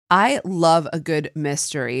I love a good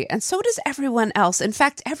mystery, and so does everyone else. In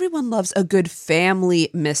fact, everyone loves a good family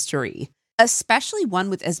mystery, especially one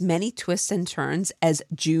with as many twists and turns as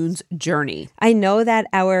June's Journey. I know that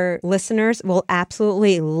our listeners will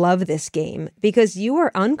absolutely love this game because you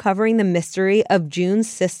are uncovering the mystery of June's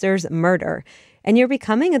sister's murder. And you're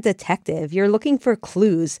becoming a detective. You're looking for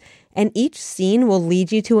clues, and each scene will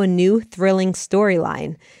lead you to a new thrilling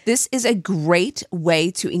storyline. This is a great way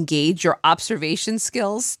to engage your observation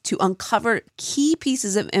skills to uncover key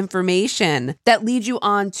pieces of information that lead you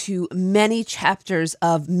on to many chapters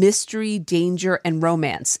of mystery, danger, and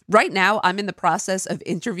romance. Right now, I'm in the process of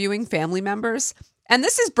interviewing family members. And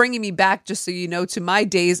this is bringing me back, just so you know, to my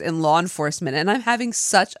days in law enforcement. And I'm having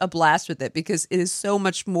such a blast with it because it is so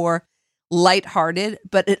much more lighthearted,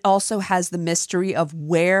 but it also has the mystery of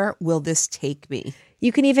where will this take me?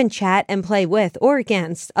 You can even chat and play with or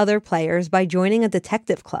against other players by joining a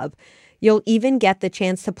detective club. You'll even get the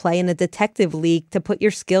chance to play in a detective league to put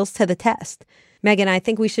your skills to the test. Megan, I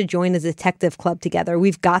think we should join a detective club together.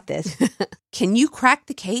 We've got this. Can you crack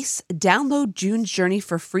the case? Download June's Journey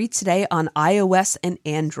for free today on iOS and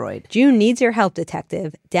Android. June needs your help,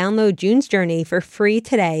 detective. Download June's Journey for free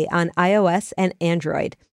today on iOS and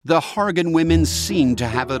Android. The Hargan women seemed to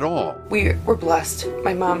have it all. We were blessed.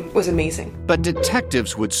 My mom was amazing. But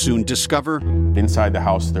detectives would soon discover inside the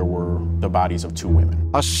house there were the bodies of two women.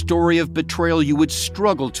 A story of betrayal you would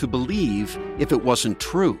struggle to believe if it wasn't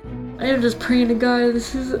true. I am just praying to God,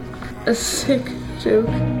 this is a sick joke.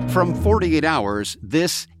 From 48 Hours,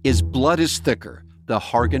 this is Blood is Thicker, the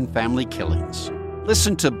Hargan Family Killings.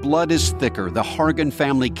 Listen to Blood is Thicker, the Hargan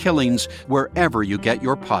Family Killings, wherever you get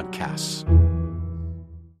your podcasts.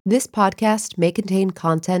 This podcast may contain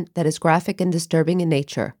content that is graphic and disturbing in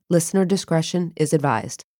nature. Listener discretion is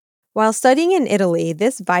advised. While studying in Italy,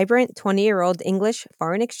 this vibrant 20-year-old English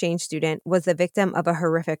foreign exchange student was the victim of a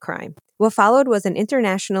horrific crime. What followed was an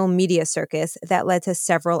international media circus that led to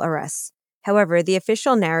several arrests. However, the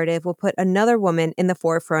official narrative will put another woman in the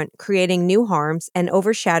forefront, creating new harms and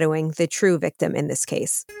overshadowing the true victim in this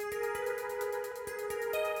case.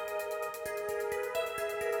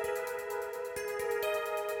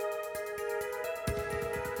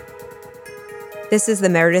 This is the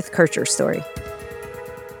Meredith Kercher story.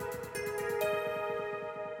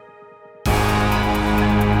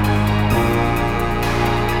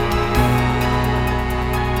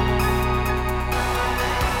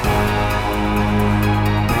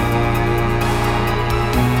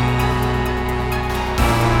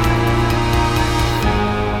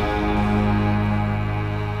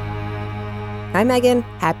 Hi, Megan.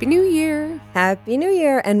 Happy New Year. Happy New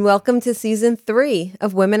Year, and welcome to Season 3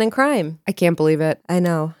 of Women in Crime. I can't believe it. I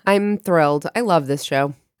know. I'm thrilled. I love this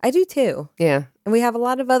show. I do too. Yeah. And we have a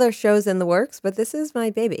lot of other shows in the works, but this is my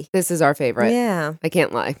baby. This is our favorite. Yeah. I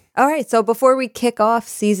can't lie. All right, so before we kick off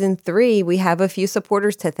Season 3, we have a few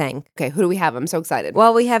supporters to thank. Okay, who do we have? I'm so excited.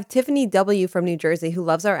 Well, we have Tiffany W. from New Jersey, who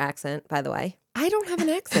loves our accent, by the way. I don't have an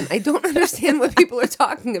accent. I don't understand what people are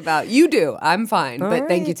talking about. You do. I'm fine. All but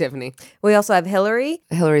thank right. you, Tiffany. We also have Hillary.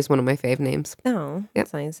 Hillary's one of my fave names. Oh,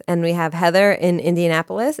 that's nice. And we have Heather in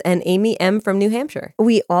Indianapolis and Amy M. from New Hampshire.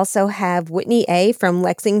 We also have Whitney A. from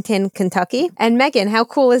Lexington, Kentucky. And Megan, how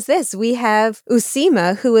cool is this? We have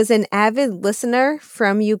Usima, who is an avid listener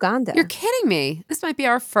from Uganda. You're kidding me. This might be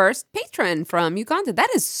our first patron from Uganda.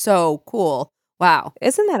 That is so cool. Wow.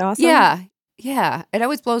 Isn't that awesome? Yeah. Yeah, it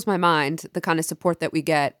always blows my mind, the kind of support that we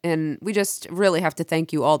get. And we just really have to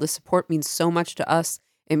thank you all. The support means so much to us.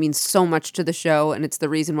 It means so much to the show. And it's the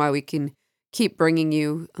reason why we can keep bringing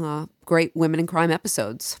you great Women in Crime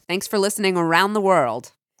episodes. Thanks for listening around the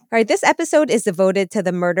world. All right, this episode is devoted to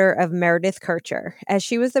the murder of Meredith Kercher, as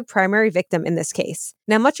she was the primary victim in this case.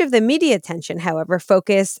 Now, much of the media attention, however,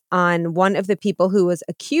 focused on one of the people who was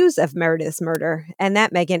accused of Meredith's murder, and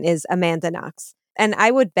that, Megan, is Amanda Knox. And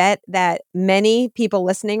I would bet that many people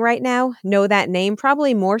listening right now know that name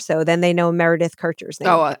probably more so than they know Meredith Kercher's name.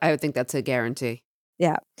 Oh, I would think that's a guarantee.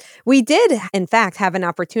 Yeah. We did, in fact, have an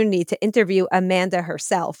opportunity to interview Amanda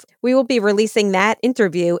herself. We will be releasing that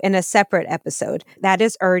interview in a separate episode. That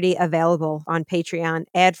is already available on Patreon,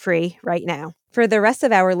 ad-free right now. For the rest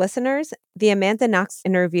of our listeners, the Amanda Knox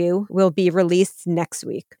interview will be released next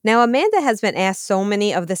week. Now, Amanda has been asked so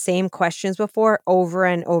many of the same questions before over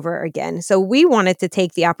and over again. So we wanted to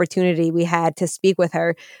take the opportunity we had to speak with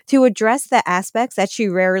her to address the aspects that she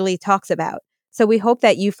rarely talks about. So we hope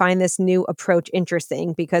that you find this new approach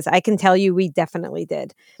interesting, because I can tell you we definitely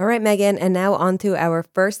did. All right, Megan, and now on to our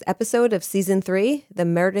first episode of Season 3, the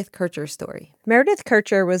Meredith Kercher story. Meredith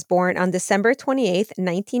Kercher was born on December 28th,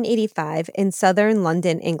 1985 in southern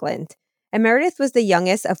London, England. And Meredith was the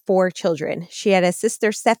youngest of 4 children. She had a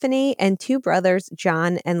sister, Stephanie, and 2 brothers,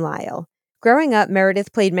 John and Lyle. Growing up,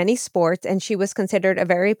 Meredith played many sports, and she was considered a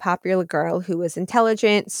very popular girl who was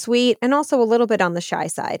intelligent, sweet, and also a little bit on the shy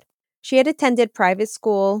side. She had attended private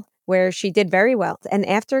school where she did very well, and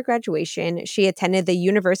after graduation, she attended the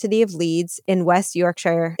University of Leeds in West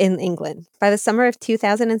Yorkshire in England. By the summer of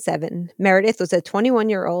 2007, Meredith was a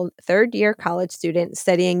 21-year-old third-year college student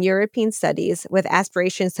studying European studies with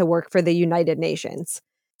aspirations to work for the United Nations.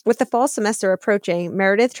 With the fall semester approaching,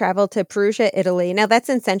 Meredith traveled to Perugia, Italy. Now, that's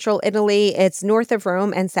in central Italy. It's north of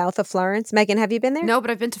Rome and south of Florence. Megan, have you been there? No, but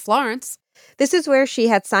I've been to Florence. This is where she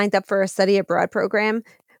had signed up for a study abroad program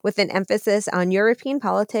with an emphasis on European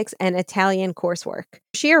politics and Italian coursework.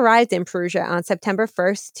 She arrived in Perugia on September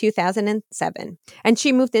 1st, 2007, and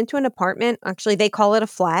she moved into an apartment. Actually, they call it a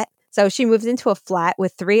flat. So she moved into a flat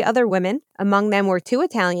with 3 other women. Among them were 2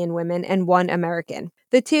 Italian women and 1 American.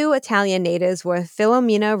 The 2 Italian natives were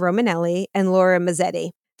Filomena Romanelli and Laura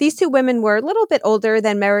Mazzetti. These 2 women were a little bit older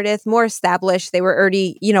than Meredith, more established. They were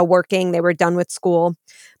already, working. They were done with school.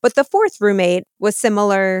 But the 4th roommate was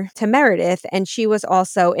similar to Meredith, and she was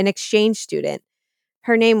also an exchange student.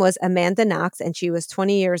 Her name was Amanda Knox, and she was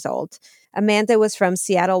 20 years old. Amanda was from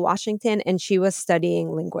Seattle, Washington, and she was studying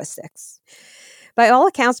linguistics. By all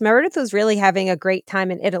accounts, Meredith was really having a great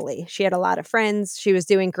time in Italy. She had a lot of friends. She was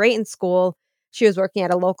doing great in school. She was working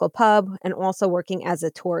at a local pub and also working as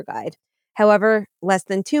a tour guide. However, less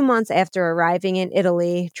than 2 months after arriving in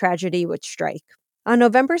Italy, tragedy would strike. On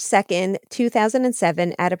November 2nd,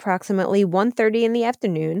 2007, at approximately 1:30 in the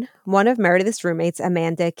afternoon, one of Meredith's roommates,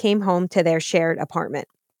 Amanda, came home to their shared apartment.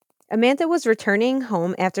 Amanda was returning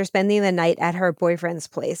home after spending the night at her boyfriend's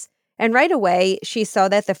place. And right away, she saw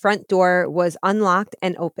that the front door was unlocked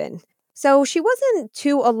and open. So she wasn't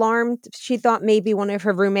too alarmed. She thought maybe one of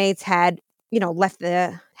her roommates had, left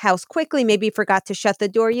the house quickly, maybe forgot to shut the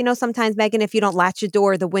door. Sometimes, Megan, if you don't latch a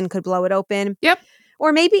door, the wind could blow it open. Yep.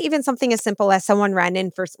 Or maybe even something as simple as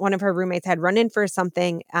one of her roommates had run in for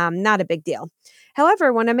something, not a big deal.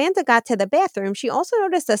 However, when Amanda got to the bathroom, she also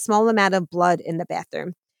noticed a small amount of blood in the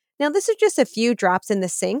bathroom. Now, this is just a few drops in the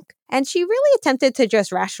sink, and she really attempted to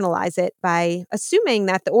just rationalize it by assuming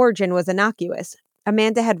that the origin was innocuous.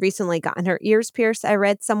 Amanda had recently gotten her ears pierced, I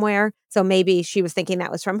read somewhere, so maybe she was thinking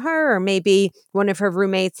that was from her, or maybe one of her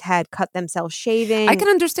roommates had cut themselves shaving. I can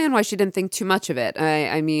understand why she didn't think too much of it.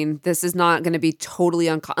 I mean, this is not going to be totally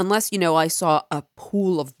unless, I saw a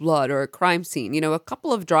pool of blood or a crime scene, a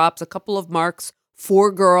couple of drops, a couple of marks,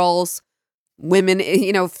 4 girls, women,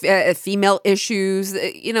 female issues,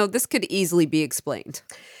 this could easily be explained.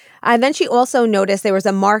 Then she also noticed there was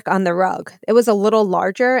a mark on the rug. It was a little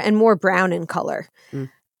larger and more brown in color.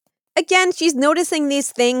 Again, she's noticing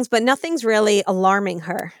these things, but nothing's really alarming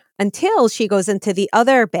her until she goes into the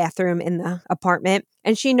other bathroom in the apartment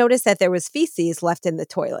and she noticed that there was feces left in the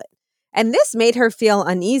toilet. And this made her feel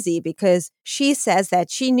uneasy because she says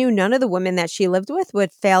that she knew none of the women that she lived with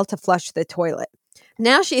would fail to flush the toilet.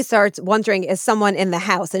 Now she starts wondering, is someone in the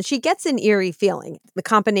house? And she gets an eerie feeling. The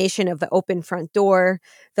combination of the open front door,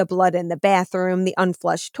 the blood in the bathroom, the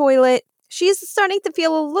unflushed toilet. She's starting to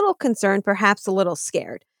feel a little concerned, perhaps a little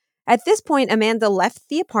scared. At this point, Amanda left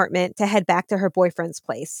the apartment to head back to her boyfriend's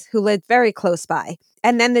place, who lived very close by.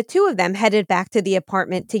 And then the 2 of them headed back to the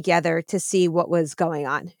apartment together to see what was going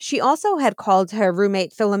on. She also had called her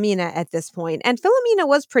roommate Filomena at this point, and Filomena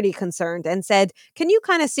was pretty concerned and said, "Can you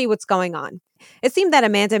kind of see what's going on?" It seemed that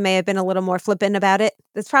Amanda may have been a little more flippant about it.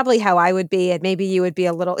 That's probably how I would be, and maybe you would be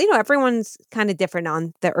a little, everyone's kind of different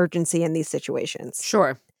on the urgency in these situations.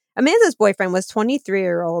 Sure. Amanda's boyfriend was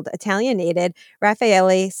 23-year-old Italian native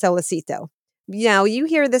Raffaele Solicito. Now, you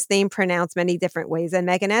hear this name pronounced many different ways, and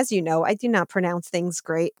Megan, as you know, I do not pronounce things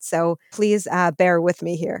great, so please bear with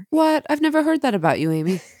me here. What? I've never heard that about you,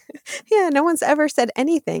 Amy. Yeah, no one's ever said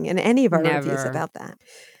anything in any of our reviews about that.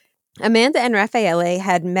 Amanda and Raffaele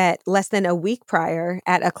had met less than a week prior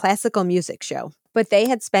at a classical music show, but they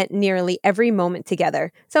had spent nearly every moment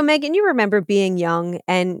together. So Megan, you remember being young,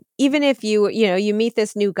 and even if you meet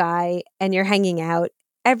this new guy and you're hanging out,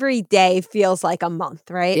 every day feels like a month,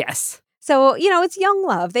 right? Yes. So, it's young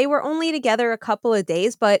love. They were only together a couple of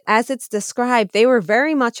days, but as it's described, they were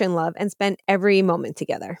very much in love and spent every moment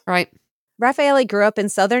together. Right. Raffaele grew up in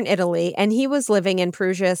southern Italy, and he was living in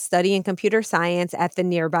Perugia studying computer science at the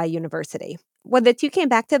nearby university. When the 2 came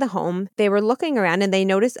back to the home, they were looking around and they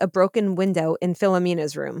noticed a broken window in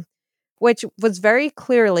Filomena's room, which was very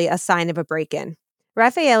clearly a sign of a break-in.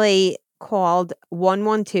 Raffaele called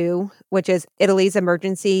 112, which is Italy's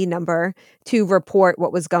emergency number, to report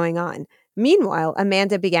what was going on. Meanwhile,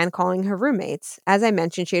 Amanda began calling her roommates. As I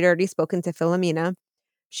mentioned, she had already spoken to Filomena.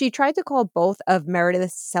 She tried to call both of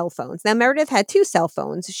Meredith's cell phones. Now, Meredith had 2 cell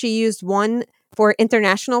phones. She used one for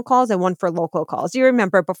international calls and one for local calls. You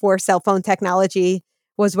remember before cell phone technology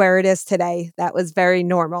was where it is today. That was very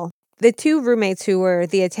normal. The 2 roommates who were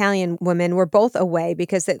the Italian women were both away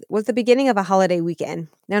because it was the beginning of a holiday weekend.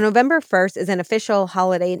 Now, November 1st is an official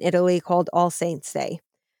holiday in Italy called All Saints' Day.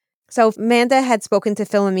 So Amanda had spoken to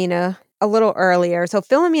Philomena a little earlier. So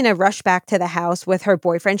Philomena rushed back to the house with her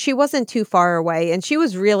boyfriend. She wasn't too far away, and she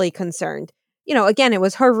was really concerned. Again, it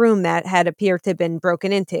was her room that had appeared to have been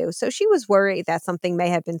broken into. So she was worried that something may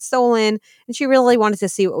have been stolen, and she really wanted to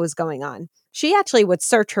see what was going on. She actually would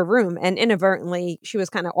search her room, and inadvertently, she was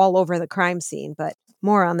kind of all over the crime scene, but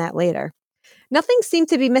more on that later. Nothing seemed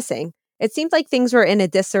to be missing. It seemed like things were in a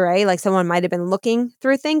disarray, like someone might have been looking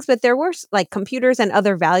through things, but there were like computers and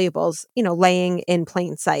other valuables, laying in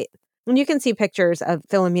plain sight. And you can see pictures of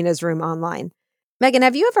Philomena's room online. Megan,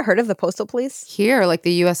 have you ever heard of the postal police? Here, like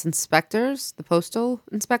the U.S. inspectors, the postal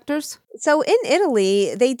inspectors? So in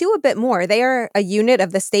Italy, they do a bit more. They are a unit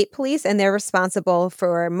of the state police, and they're responsible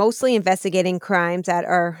for mostly investigating crimes that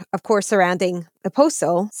are, of course, surrounding the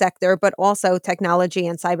postal sector, but also technology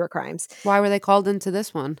and cyber crimes. Why were they called into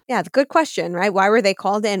this one? Yeah, good question, right? Why were they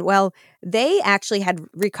called in? Well, they actually had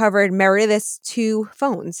recovered Meredith's 2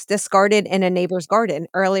 phones discarded in a neighbor's garden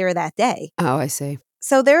earlier that day. Oh, I see.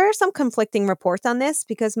 So there are some conflicting reports on this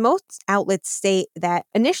because most outlets state that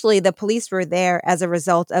initially the police were there as a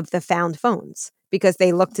result of the found phones because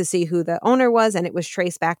they looked to see who the owner was and it was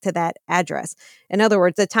traced back to that address. In other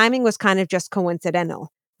words, the timing was kind of just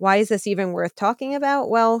coincidental. Why is this even worth talking about?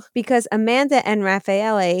 Well, because Amanda and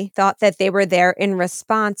Raffaele thought that they were there in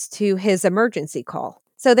response to his emergency call.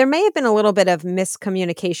 So there may have been a little bit of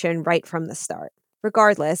miscommunication right from the start.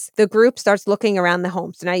 Regardless, the group starts looking around the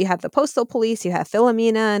home. So now you have the postal police, you have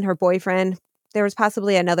Philomena and her boyfriend. There was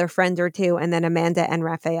possibly another friend or 2, and then Amanda and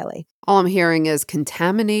Raffaele. All I'm hearing is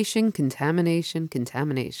contamination,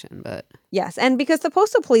 but... Yes, and because the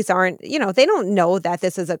postal police aren't, they don't know that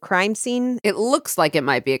this is a crime scene. It looks like it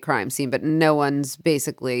might be a crime scene, but no one's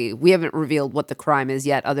we haven't revealed what the crime is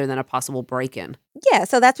yet other than a possible break-in. Yeah,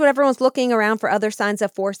 so that's what everyone's looking around for, other signs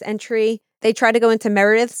of forced entry. They try to go into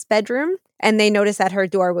Meredith's bedroom, and they noticed that her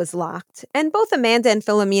door was locked. And both Amanda and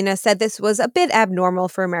Philomena said this was a bit abnormal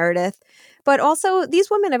for Meredith. But also, these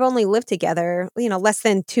women have only lived together, less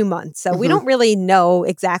than 2 months. So we don't really know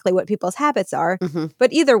exactly what people's habits are.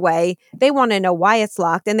 But either way, they want to know why it's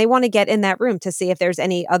locked, and they want to get in that room to see if there's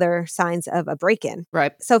any other signs of a break-in.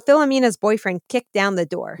 Right. So Philomena's boyfriend kicked down the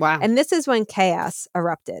door. Wow. And this is when chaos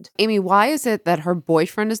erupted. Amy, why is it that her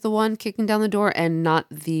boyfriend is the one kicking down the door and not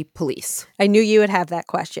the police? I knew you would have that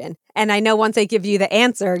question. And I know once I give you the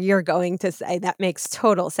answer, you're going to say that makes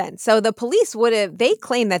total sense. So the police they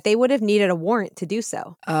claim that they would have needed a warrant to do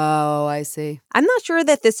so. Oh, I see. I'm not sure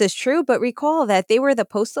that this is true, but recall that they were the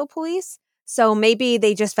postal police. So maybe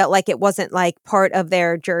they just felt like it wasn't like part of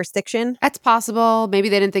their jurisdiction. That's possible. Maybe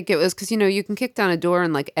they didn't think it was because, you can kick down a door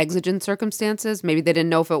in like exigent circumstances. Maybe they didn't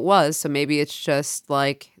know if it was. So maybe it's just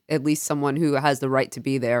like at least someone who has the right to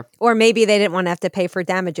be there. Or maybe they didn't want to have to pay for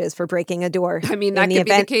damages for breaking a door. I mean, that could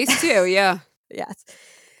be the case too. Yeah. Yes.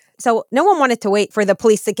 So no one wanted to wait for the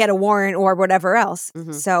police to get a warrant or whatever else.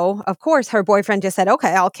 So, of course, her boyfriend just said, okay,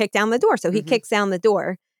 I'll kick down the door. So he kicks down the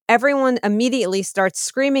door. Everyone immediately starts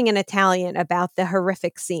screaming in Italian about the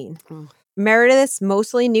horrific scene. Meredith's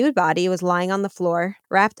mostly nude body was lying on the floor,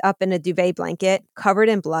 wrapped up in a duvet blanket, covered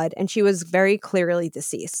in blood, and she was very clearly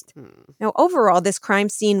deceased. Now, overall, this crime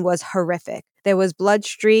scene was horrific. There was blood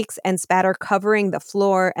streaks and spatter covering the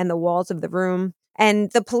floor and the walls of the room.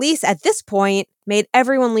 And the police at this point made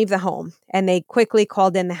everyone leave the home, and they quickly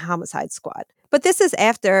called in the homicide squad. But this is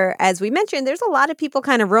after, as we mentioned, there's a lot of people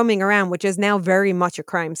kind of roaming around, which is now very much a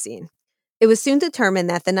crime scene. It was soon determined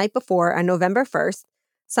that the night before, on November 1st,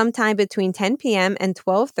 sometime between 10 p.m. and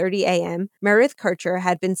 12:30 a.m., Meredith Kercher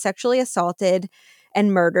had been sexually assaulted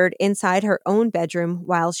and murdered inside her own bedroom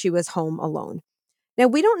while she was home alone. Now,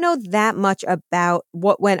 we don't know that much about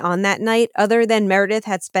what went on that night, other than Meredith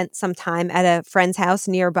had spent some time at a friend's house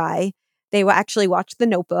nearby. They actually watched The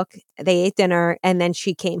Notebook, they ate dinner, and then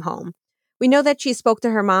she came home. We know that she spoke to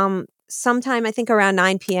her mom sometime, I think around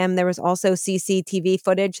 9 p.m. There was also CCTV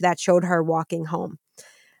footage that showed her walking home.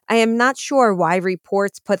 I am not sure why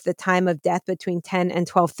reports put the time of death between 10 and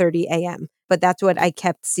 12:30 a.m., but that's what I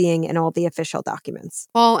kept seeing in all the official documents.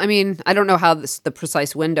 Well, I mean, I don't know how the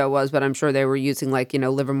precise window was, but I'm sure they were using like,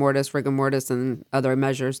 livor mortis, rigor mortis, and other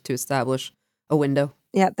measures to establish a window.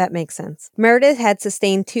 Yeah, that makes sense. Meredith had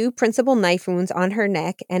sustained 2 principal knife wounds on her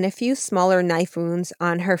neck and a few smaller knife wounds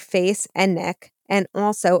on her face and neck, and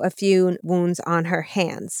also a few wounds on her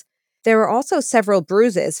hands. There were also several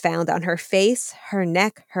bruises found on her face, her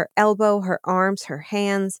neck, her elbow, her arms, her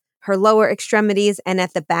hands, her lower extremities, and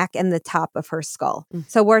at the back and the top of her skull.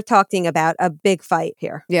 So we're talking about a big fight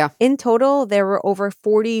here. Yeah. In total, there were over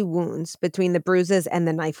 40 wounds between the bruises and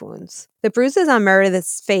the knife wounds. The bruises on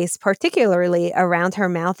Meredith's face, particularly around her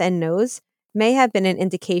mouth and nose, may have been an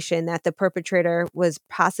indication that the perpetrator was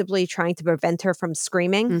possibly trying to prevent her from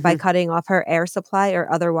screaming by cutting off her air supply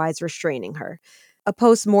or otherwise restraining her. A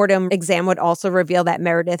post-mortem exam would also reveal that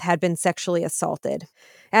Meredith had been sexually assaulted.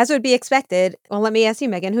 As would be expected, well, let me ask you,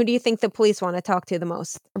 Megan, who do you think the police want to talk to the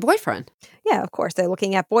most? Her boyfriend. Yeah, of course. They're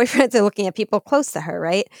looking at boyfriends. They're looking at people close to her,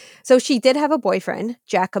 right? So she did have a boyfriend,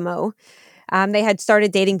 Giacomo. They had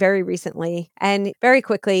started dating very recently, and very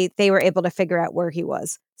quickly they were able to figure out where he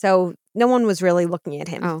was. So no one was really looking at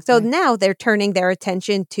him. Oh, okay. So now they're turning their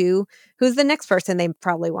attention to who's the next person they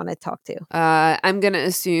probably want to talk to. I'm going to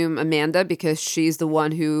assume Amanda because she's the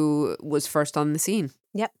one who was first on the scene.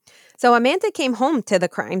 Yep. So Amanda came home to the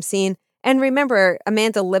crime scene. And remember,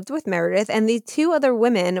 Amanda lived with Meredith, and the two other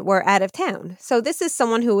women were out of town. So this is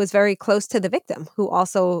someone who was very close to the victim, who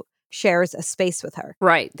also shares a space with her.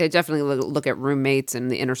 Right. They definitely look at roommates in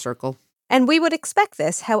the inner circle. And we would expect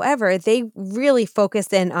this. However, they really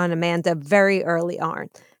focused in on Amanda very early on.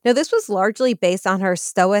 Now, this was largely based on her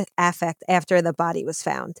stoic affect after the body was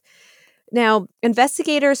found. Now,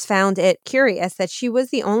 investigators found it curious that she was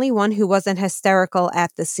the only one who wasn't hysterical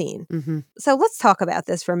at the scene. So let's talk about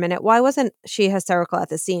this for a minute. Why wasn't she hysterical at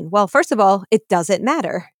the scene? Well, first of all, it doesn't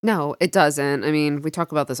matter. No, it doesn't. I mean, we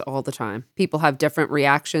talk about this all the time. People have different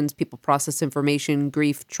reactions. People process information,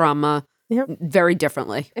 grief, trauma, very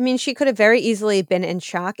differently. I mean, she could have very easily been in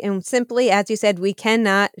shock. And simply, as you said, we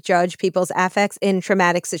cannot judge people's affects in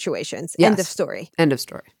traumatic situations. Yes. End of story. End of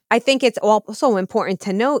story. I think it's also important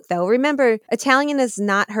to note, though, remember, Italian is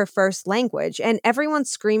not her first language, and everyone's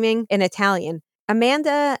screaming in Italian.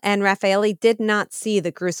 Amanda and Raffaele did not see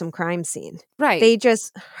the gruesome crime scene. Right. They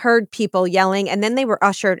just heard people yelling, and then they were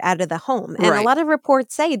ushered out of the home. And a lot of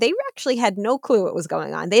reports say they actually had no clue what was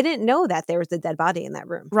going on. They didn't know that there was a dead body in that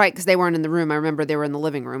room. Right, because they weren't in the room. I remember they were in the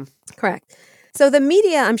living room. Correct. So the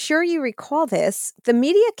media, I'm sure you recall this, the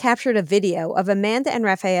media captured a video of Amanda and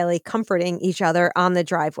Raffaele comforting each other on the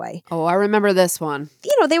driveway. Oh, I remember this one.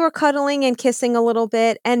 You know, they were cuddling and kissing a little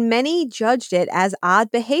bit, and many judged it as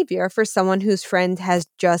odd behavior for someone whose friend has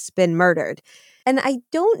just been murdered. And I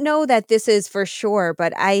don't know that this is for sure,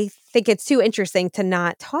 but I think it's too interesting to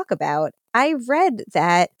not talk about. I read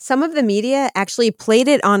that some of the media actually played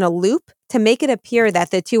it on a loop to make it appear that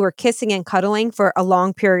the two were kissing and cuddling for a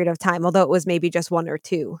long period of time, although it was maybe just one or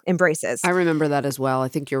two embraces. I remember that as well. I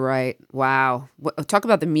think you're right. Wow. Talk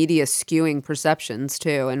about the media skewing perceptions,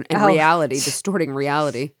 too, and reality, distorting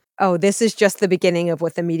reality. Oh, this is just the beginning of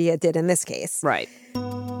what the media did in this case. Right.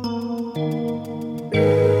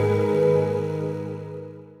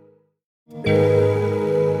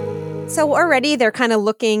 So already they're kind of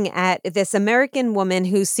looking at this American woman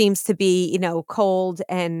who seems to be, you know, cold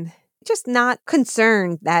and just not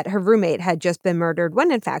concerned that her roommate had just been murdered,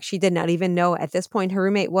 when in fact she did not even know at this point her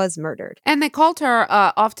roommate was murdered. And they called her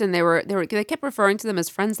often. They kept referring to them as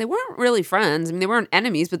friends. They weren't really friends. I mean, they weren't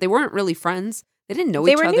enemies, but they weren't really friends. They didn't know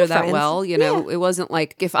each other that well. You know, It wasn't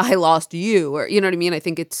like if I lost you, or you know what I mean. I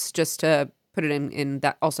think it's just to put it in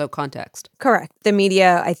that also context. Correct. The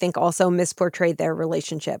media, I think, also misportrayed their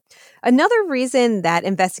relationship. Another reason that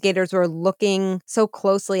investigators were looking so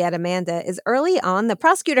closely at Amanda is early on, the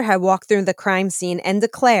prosecutor had walked through the crime scene and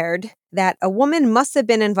declared that a woman must have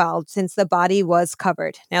been involved since the body was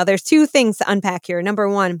covered. Now, there's two things to unpack here. Number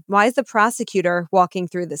one, why is the prosecutor walking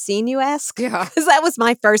through the scene, you ask? Yeah. Because that was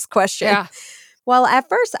my first question. Yeah. Well, at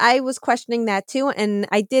first, I was questioning that too, and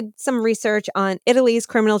I did some research on Italy's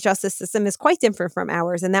criminal justice system is quite different from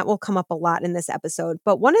ours, and that will come up a lot in this episode.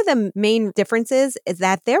 But one of the main differences is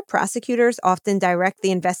that their prosecutors often direct the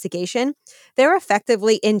investigation. They're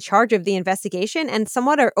effectively in charge of the investigation and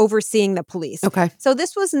somewhat are overseeing the police. Okay. So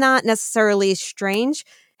this was not necessarily strange.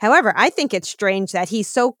 However, I think it's strange that he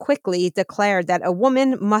so quickly declared that a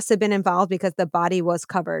woman must have been involved because the body was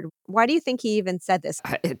covered. Why do you think he even said this?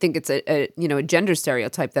 I think it's a gender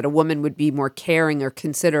stereotype that a woman would be more caring or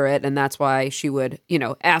considerate, and that's why she would,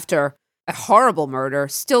 after a horrible murder,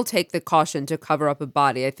 still take the caution to cover up a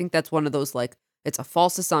body. I think that's one of those, like, it's a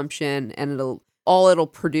false assumption, and all it'll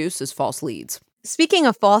produce is false leads. Speaking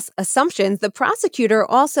of false assumptions, the prosecutor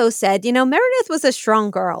also said, Meredith was a strong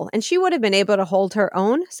girl and she would have been able to hold her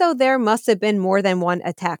own, so there must have been more than one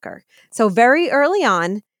attacker. So very early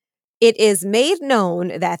on, it is made known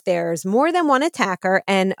that there's more than one attacker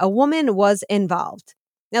and a woman was involved.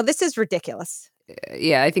 Now, this is ridiculous.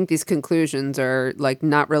 yeah, I think these conclusions are like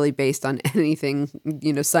not really based on anything,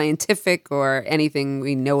 scientific or anything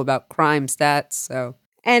we know about crime stats. So.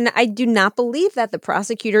 And I do not believe that the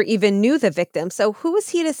prosecutor even knew the victim. So who was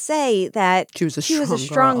he to say that She was a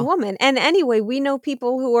strong girl. woman? And anyway, we know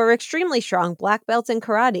people who are extremely strong, black belts in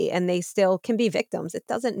karate, and they still can be victims. It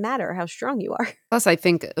doesn't matter how strong you are. Plus, I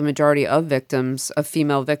think the majority of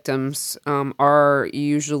female victims, are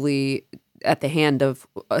usually at the hand of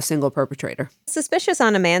a single perpetrator. Suspicious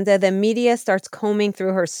on Amanda, the media starts combing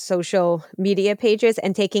through her social media pages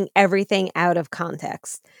and taking everything out of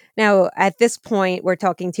context. Now, at this point, we're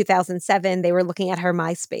talking 2007, they were looking at her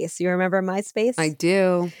MySpace. You remember MySpace? I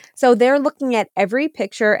do. So they're looking at every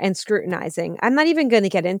picture and scrutinizing. I'm not even going to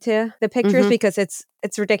get into the pictures because it's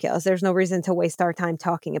ridiculous. There's no reason to waste our time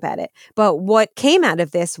talking about it. But what came out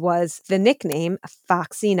of this was the nickname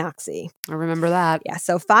Foxy Noxy. I remember that. Yeah,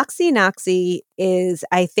 so Foxy Noxy is,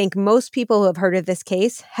 I think most people who have heard of this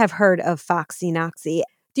case have heard of Foxy Noxy.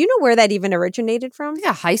 Do you know where that even originated from?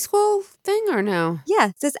 Yeah, high school thing or no?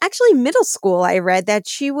 Yeah, it's actually middle school. I read that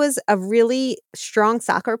she was a really strong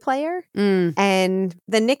soccer player. And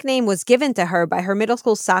the nickname was given to her by her middle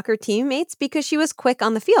school soccer teammates because she was quick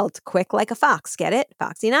on the field. Quick like a fox. Get it?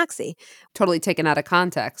 Foxy Noxy. Totally taken out of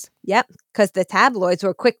context. Yep, because the tabloids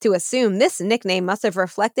were quick to assume this nickname must have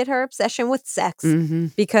reflected her obsession with sex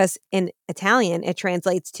because in Italian, it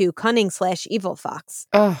translates to cunning/evil fox.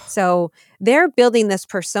 So they're building this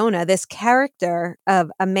persona, this character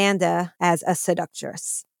of Amanda as a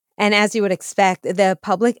seductress. And as you would expect, the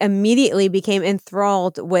public immediately became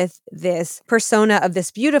enthralled with this persona of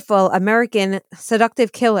this beautiful American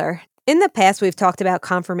seductive killer. In the past, we've talked about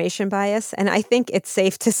confirmation bias, and I think it's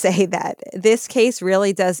safe to say that this case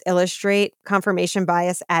really does illustrate confirmation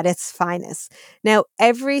bias at its finest. Now,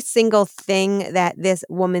 every single thing that this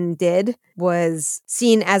woman did was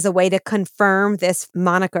seen as a way to confirm this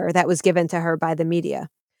moniker that was given to her by the media.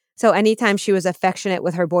 So anytime she was affectionate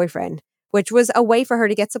with her boyfriend, which was a way for her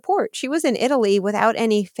to get support. She was in Italy without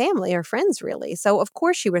any family or friends, really. So, of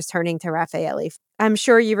course, she was turning to Raffaele. I'm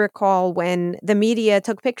sure you recall when the media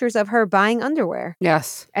took pictures of her buying underwear.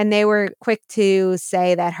 Yes. And they were quick to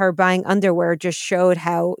say that her buying underwear just showed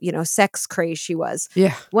how, sex crazed she was.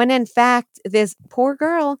 Yeah. When in fact, this poor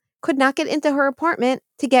girl could not get into her apartment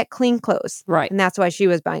to get clean clothes. Right. And that's why she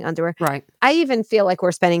was buying underwear. Right. I even feel like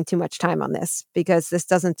we're spending too much time on this because this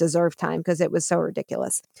doesn't deserve time because it was so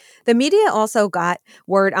ridiculous. The media also got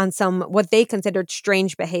word on some what they considered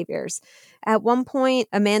strange behaviors. At one point,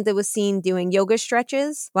 Amanda was seen doing yoga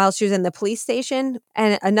stretches while she was in the police station.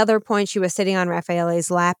 And at another point, she was sitting on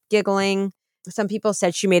Raffaele's lap, giggling. Some people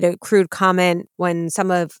said she made a crude comment when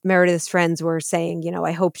some of Meredith's friends were saying,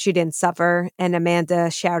 I hope she didn't suffer. And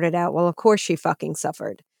Amanda shouted out, well, of course she fucking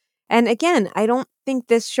suffered. And again, I don't think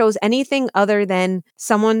this shows anything other than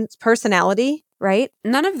someone's personality, right?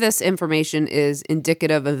 None of this information is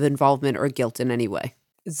indicative of involvement or guilt in any way.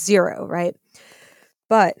 Zero, right?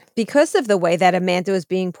 But because of the way that Amanda was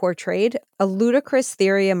being portrayed, a ludicrous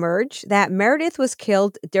theory emerged that Meredith was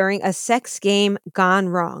killed during a sex game gone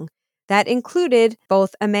wrong. That included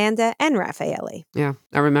both Amanda and Raffaele. Yeah,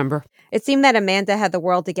 I remember. It seemed that Amanda had the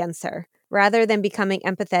world against her. Rather than becoming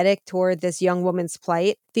empathetic toward this young woman's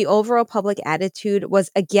plight, the overall public attitude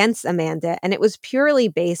was against Amanda, and it was purely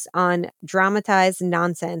based on dramatized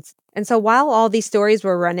nonsense. And so while all these stories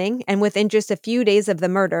were running, and within just a few days of the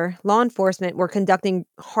murder, law enforcement were conducting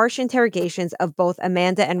harsh interrogations of both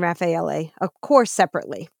Amanda and Raffaele, of course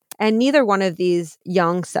separately. And neither one of these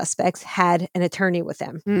young suspects had an attorney with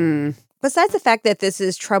them. Besides the fact that this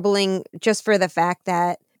is troubling just for the fact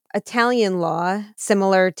that Italian law,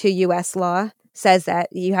 similar to U.S. law, says that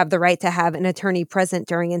you have the right to have an attorney present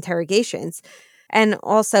during interrogations. And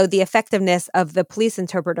also the effectiveness of the police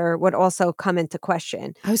interpreter would also come into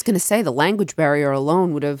question. I was going to say the language barrier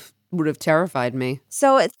alone would have terrified me.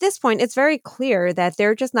 So at this point, it's very clear that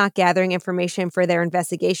they're just not gathering information for their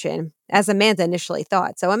investigation, as Amanda initially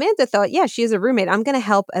thought. So Amanda thought, yeah, she's a roommate. I'm going to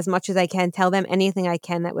help as much as I can, tell them anything I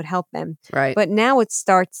can that would help them. Right. But now it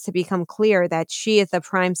starts to become clear that she is the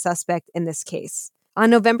prime suspect in this case. On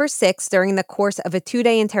November 6th, during the course of a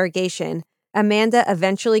 2-day interrogation, Amanda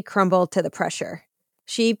eventually crumbled to the pressure.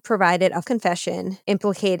 She provided a confession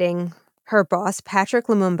implicating her boss, Patrick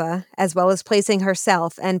Lumumba, as well as placing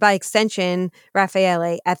herself, and by extension,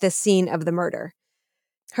 Raffaele, at the scene of the murder.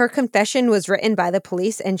 Her confession was written by the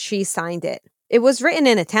police, and she signed it. It was written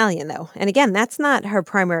in Italian, though. And again, that's not her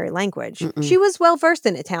primary language. Mm-mm. She was well-versed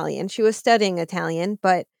in Italian. She was studying Italian,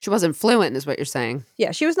 but... She wasn't fluent, is what you're saying.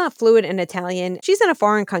 Yeah, she was not fluent in Italian. She's in a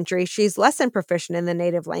foreign country. She's less than proficient in the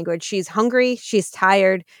native language. She's hungry. She's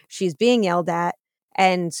tired. She's being yelled at.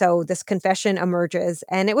 And so this confession emerges,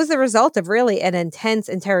 and it was the result of really an intense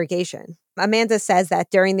interrogation. Amanda says that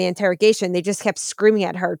during the interrogation, they just kept screaming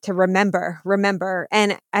at her to remember.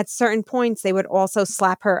 And at certain points, they would also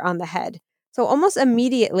slap her on the head. So almost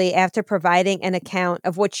immediately after providing an account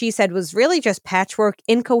of what she said was really just patchwork,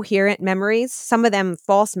 incoherent memories, some of them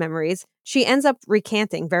false memories, she ends up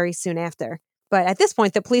recanting very soon after. But at this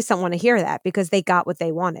point, the police don't want to hear that because they got what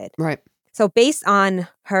they wanted. Right. So based on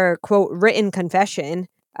her, quote, written confession,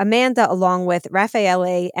 Amanda, along with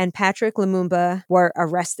Raffaele and Patrick Lumumba, were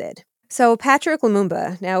arrested. So Patrick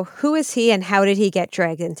Lumumba, now who is he and how did he get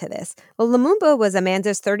dragged into this? Well, Lumumba was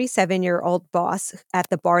Amanda's 37-year-old boss at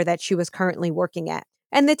the bar that she was currently working at.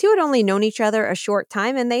 And the two had only known each other a short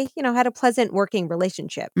time and they, had a pleasant working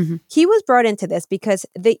relationship. Mm-hmm. He was brought into this because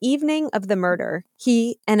the evening of the murder,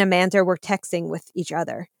 he and Amanda were texting with each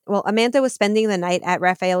other. Well, Amanda was spending the night at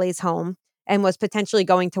Raffaele's home and was potentially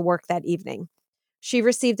going to work that evening. She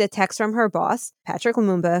received a text from her boss, Patrick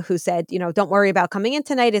Lumumba, who said, don't worry about coming in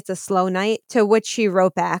tonight. It's a slow night. To which she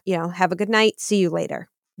wrote back, have a good night. See you later.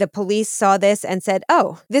 The police saw this and said,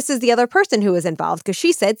 oh, this is the other person who was involved because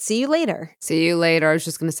she said, see you later. See you later. I was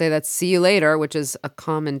just going to say that see you later, which is a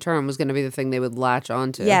common term, was going to be the thing they would latch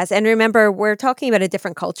onto. Yes. And remember, we're talking about a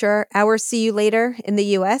different culture. Our see you later in the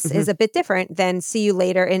U.S. is a bit different than see you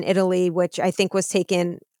later in Italy, which I think was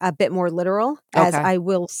taken a bit more literal as I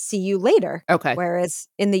will see you later. Okay. Whereas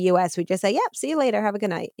in the U.S., we just say, yep, see you later. Have a good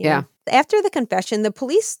night. You Yeah. know? After the confession, the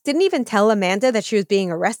police didn't even tell Amanda that she was being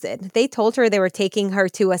arrested. They told her they were taking her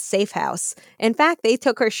to a safe house. In fact, they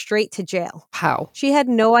took her straight to jail. How? She had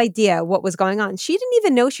no idea what was going on. She didn't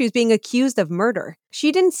even know she was being accused of murder.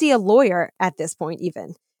 She didn't see a lawyer at this point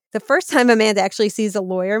even. The first time Amanda actually sees a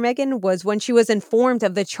lawyer, Megan, was when she was informed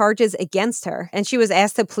of the charges against her, and she was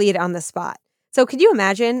asked to plead on the spot. So could you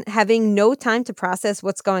imagine having no time to process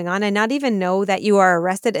what's going on and not even know that you are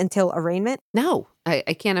arrested until arraignment? No,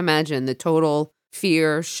 I can't imagine the total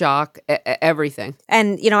fear, shock, everything.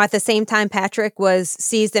 And, at the same time, Patrick was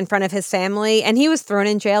seized in front of his family and he was thrown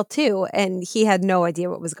in jail too. And he had no idea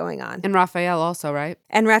what was going on. And Raphael also, right?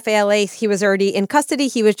 And Raffaele, he was already in custody.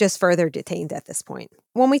 He was just further detained at this point.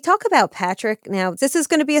 When we talk about Patrick, now, this is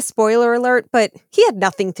going to be a spoiler alert, but he had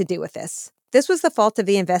nothing to do with this. This was the fault of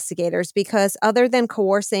the investigators because other than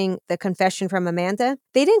coercing the confession from Amanda,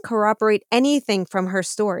 they didn't corroborate anything from her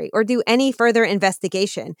story or do any further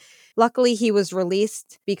investigation. Luckily, he was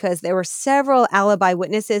released because there were several alibi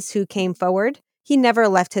witnesses who came forward. He never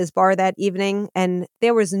left his bar that evening, and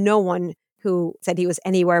there was no one who said he was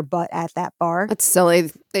anywhere but at that bar. That's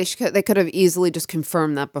silly. They could have easily just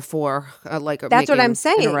confirmed that before, That's what I'm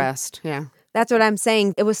saying. An arrest. Yeah. That's what I'm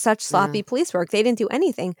saying. It was such sloppy police work. They didn't do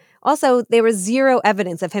anything. Also, there was zero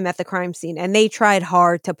evidence of him at the crime scene, and they tried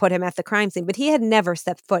hard to put him at the crime scene, but he had never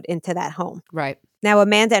stepped foot into that home. Right. Now,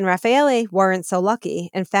 Amanda and Raffaele weren't so lucky.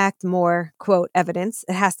 In fact, more, quote, evidence,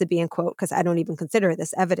 it has to be in quote because I don't even consider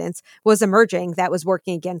this evidence, was emerging that was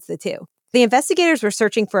working against the two. The investigators were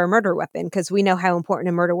searching for a murder weapon because we know how important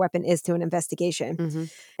a murder weapon is to an investigation. Mm-hmm.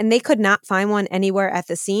 And they could not find one anywhere at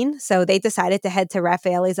the scene, so they decided to head to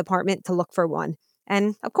Raffaele's apartment to look for one.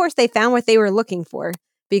 And of course, they found what they were looking for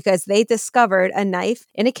because they discovered a knife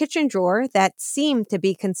in a kitchen drawer that seemed to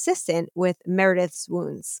be consistent with Meredith's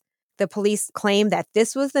wounds. The police claimed that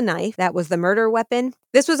this was the knife that was the murder weapon.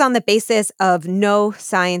 This was on the basis of no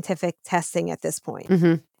scientific testing at this point.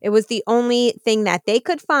 Mm-hmm. It was the only thing that they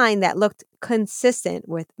could find that looked consistent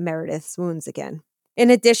with Meredith's wounds again. In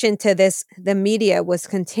addition to this, the media was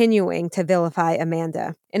continuing to vilify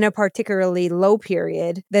Amanda. In a particularly low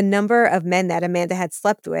period, the number of men that Amanda had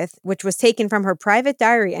slept with, which was taken from her private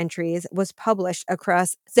diary entries, was published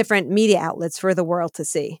across different media outlets for the world to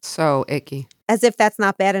see. So icky. As if that's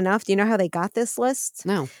not bad enough, do you know how they got this list?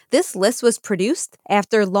 No. This list was produced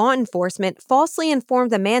after law enforcement falsely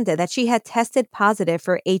informed Amanda that she had tested positive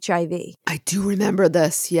for HIV. I do remember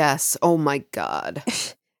this, yes. Oh my God.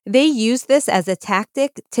 They used this as a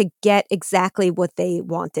tactic to get exactly what they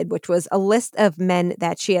wanted, which was a list of men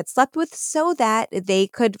that she had slept with so that they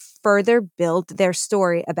could further build their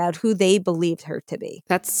story about who they believed her to be.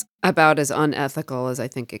 That's about as unethical as I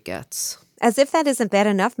think it gets. As if that isn't bad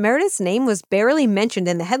enough, Meredith's name was barely mentioned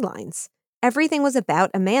in the headlines. Everything was about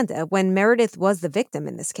Amanda when Meredith was the victim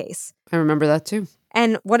in this case. I remember that too.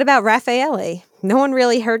 And what about Raffaele? No one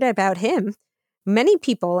really heard about him. Many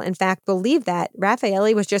people, in fact, believe that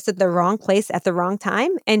Raffaele was just at the wrong place at the wrong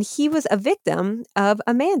time, and he was a victim of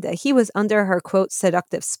Amanda. He was under her, quote,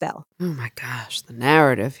 seductive spell. Oh my gosh, the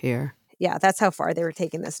narrative here. Yeah, that's how far they were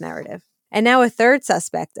taking this narrative. And now a third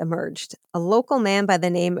suspect emerged, a local man by the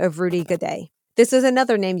name of Rudy Godet. This is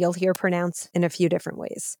another name you'll hear pronounced in a few different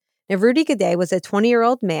ways. Now, Rudy Gaudet was a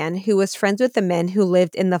 20-year-old man who was friends with the men who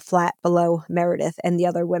lived in the flat below Meredith and the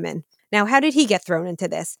other women. Now, how did he get thrown into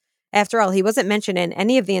this? After all, he wasn't mentioned in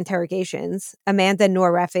any of the interrogations. Amanda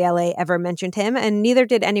nor Raffaele ever mentioned him, and neither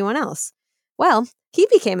did anyone else. Well, he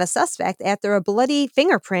became a suspect after a bloody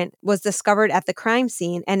fingerprint was discovered at the crime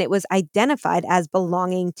scene, and it was identified as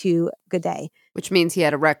belonging to Gaudet. Which means he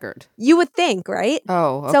had a record. You would think, right?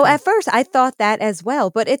 Oh, okay. So at first, I thought that as well,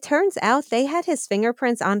 but it turns out they had his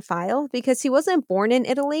fingerprints on file because he wasn't born in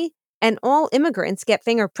Italy, and all immigrants get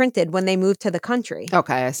fingerprinted when they move to the country.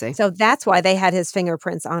 Okay, I see. So that's why they had his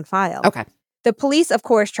fingerprints on file. Okay. The police, of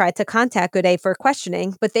course, tried to contact Gaudet for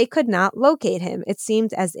questioning, but they could not locate him. It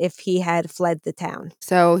seemed as if he had fled the town.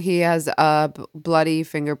 So he has a bloody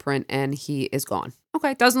fingerprint and he is gone.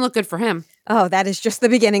 Okay, doesn't look good for him. Oh, that is just the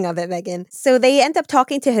beginning of it, Megan. So they end up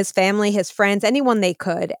talking to his family, his friends, anyone they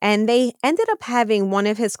could, and they ended up having one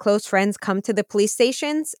of his close friends come to the police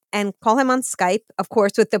stations and call him on Skype, of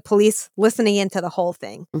course, with the police listening into the whole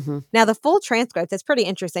thing. Mm-hmm. Now, the full transcript is pretty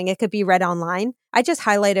interesting. It could be read online. I just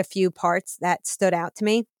highlight a few parts that stood out to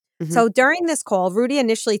me. Mm-hmm. So during this call, Rudy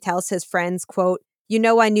initially tells his friends, quote, "You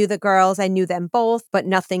know, I knew the girls. I knew them both, but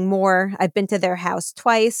nothing more. I've been to their house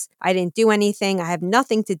twice. I didn't do anything. I have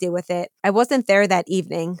nothing to do with it. I wasn't there that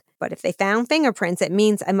evening. But if they found fingerprints, it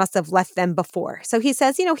means I must have left them before." So he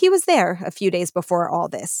says, he was there a few days before all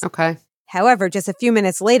this. Okay. However, just a few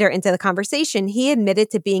minutes later into the conversation, he admitted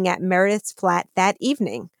to being at Meredith's flat that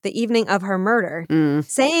evening, the evening of her murder,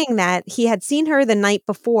 saying that he had seen her the night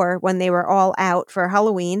before when they were all out for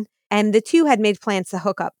Halloween. And the two had made plans to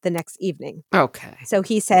hook up the next evening. Okay. So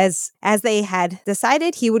he says, as they had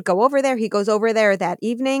decided he would go over there, he goes over there that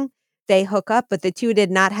evening. They hook up, but the two did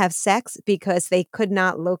not have sex because they could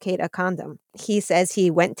not locate a condom. He says he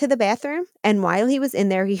went to the bathroom, and while he was in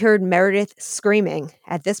there, he heard Meredith screaming.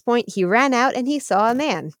 At this point, he ran out and he saw a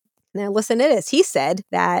man. Now listen to this. He said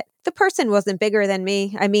that the person wasn't bigger than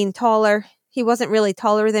me. I mean, taller. He wasn't really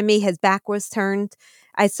taller than me. His back was turned.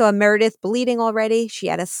 I saw Meredith bleeding already. She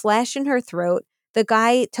had a slash in her throat. The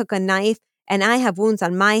guy took a knife, and I have wounds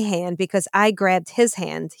on my hand because I grabbed his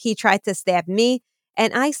hand. He tried to stab me,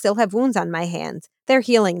 and I still have wounds on my hand. They're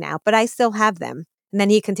healing now, but I still have them. And then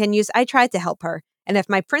he continues, I tried to help her. And if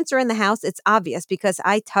my prints are in the house, it's obvious because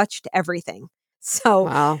I touched everything. So,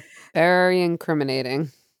 wow. Very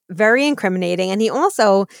incriminating. Very incriminating. And he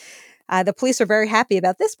also... the police were very happy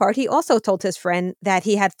about this part. He also told his friend that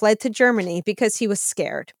he had fled to Germany because he was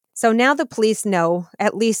scared. So now the police know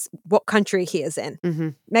at least what country he is in. Mm-hmm.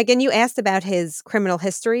 Megan, you asked about his criminal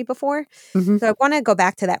history before. Mm-hmm. So I want to go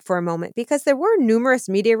back to that for a moment because there were numerous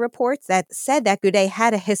media reports that said that Gaudet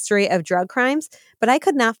had a history of drug crimes, but I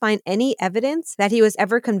could not find any evidence that he was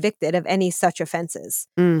ever convicted of any such offenses.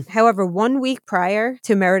 However, 1 week prior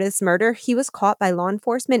to Meredith's murder, he was caught by law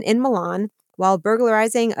enforcement in Milan while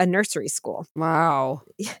burglarizing a nursery school. Wow.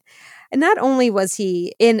 And not only was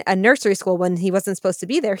he in a nursery school when he wasn't supposed to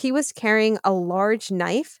be there, he was carrying a large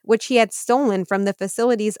knife, which he had stolen from the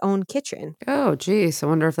facility's own kitchen. Oh, geez. I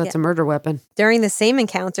wonder if that's a murder weapon. During the same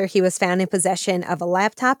encounter, he was found in possession of a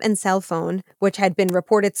laptop and cell phone, which had been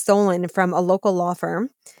reported stolen from a local law firm.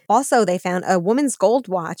 Also, they found a woman's gold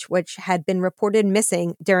watch, which had been reported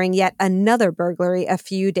missing during yet another burglary a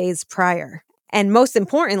few days prior. And most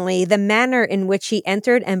importantly, the manner in which he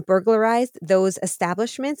entered and burglarized those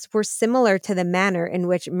establishments were similar to the manner in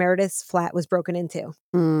which Meredith's flat was broken into.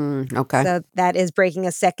 Okay. So that is breaking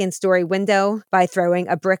a second-story window by throwing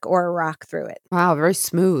a brick or a rock through it. Wow, very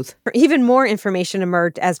smooth. Even more information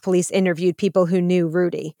emerged as police interviewed people who knew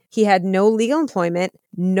Rudy. He had no legal employment,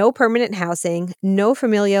 no permanent housing, no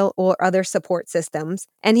familial or other support systems,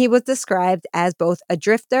 and he was described as both a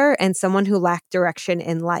drifter and someone who lacked direction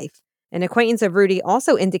in life. An acquaintance of Rudy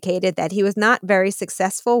also indicated that he was not very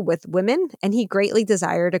successful with women, and he greatly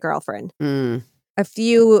desired a girlfriend. A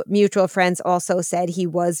few mutual friends also said he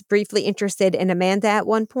was briefly interested in Amanda at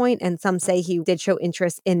one point, and some say he did show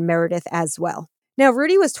interest in Meredith as well. Now,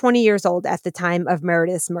 Rudy was 20 years old at the time of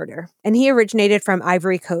Meredith's murder, and he originated from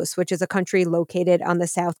Ivory Coast, which is a country located on the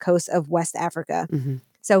south coast of West Africa.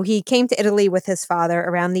 So he came to Italy with his father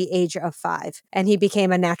around the age of 5, and he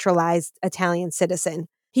became a naturalized Italian citizen.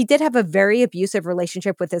 He did have a very abusive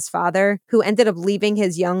relationship with his father, who ended up leaving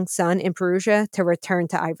his young son in Perugia to return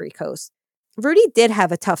to Ivory Coast. Rudy did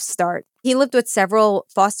have a tough start. He lived with several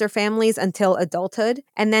foster families until adulthood,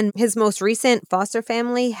 and then his most recent foster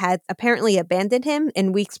family had apparently abandoned him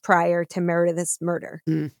in weeks prior to Meredith's murder.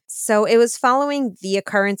 So it was following the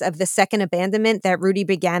occurrence of the second abandonment that Rudy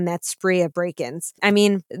began that spree of break-ins. I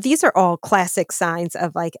mean, these are all classic signs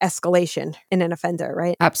of like escalation in an offender,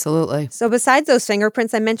 right? Absolutely. So besides those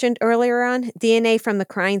fingerprints I mentioned earlier on, DNA from the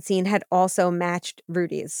crime scene had also matched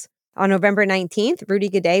Rudy's. On November 19th, Rudy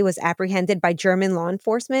Gaudet was apprehended by German law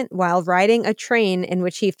enforcement while riding a train in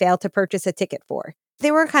which he failed to purchase a ticket for. They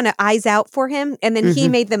were kind of eyes out for him, and then he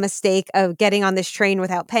made the mistake of getting on this train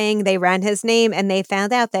without paying. They ran his name, and they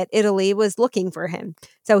found out that Italy was looking for him.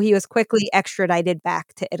 So he was quickly extradited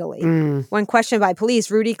back to Italy. When questioned by police,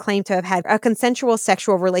 Rudy claimed to have had a consensual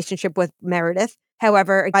sexual relationship with Meredith.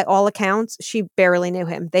 However, by all accounts, she barely knew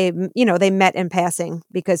him. They met in passing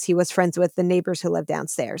because he was friends with the neighbors who lived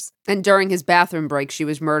downstairs. And during his bathroom break, she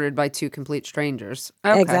was murdered by two complete strangers.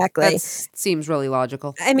 Okay. Exactly. That seems really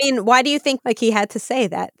logical. I mean, why do you think he had to say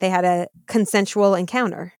that they had a consensual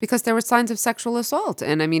encounter? Because there were signs of sexual assault.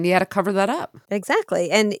 And I mean, he had to cover that up.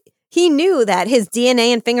 Exactly. And he knew that his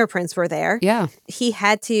DNA and fingerprints were there. Yeah. He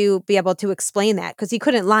had to be able to explain that because he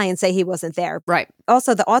couldn't lie and say he wasn't there. Right.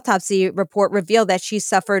 Also, the autopsy report revealed that she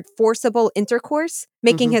suffered forcible intercourse,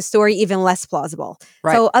 making his story even less plausible.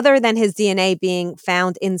 Right. So other than his DNA being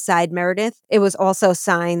found inside Meredith, it was also a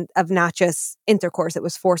sign of not just intercourse, it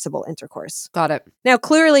was forcible intercourse. Got it. Now,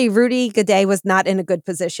 clearly, Rudy Gaudet was not in a good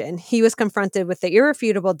position. He was confronted with the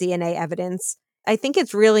irrefutable DNA evidence. I think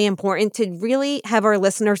it's really important to really have our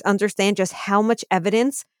listeners understand just how much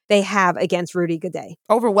evidence they have against Rudy Gaudet.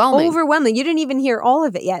 Overwhelming. Overwhelming. You didn't even hear all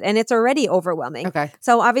of it yet, and it's already overwhelming. Okay.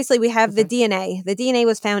 So obviously we have the DNA. The DNA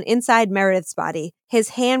was found inside Meredith's body. His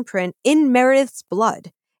handprint in Meredith's blood.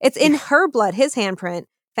 It's in her blood, his handprint,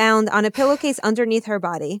 found on a pillowcase underneath her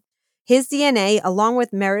body. His DNA, along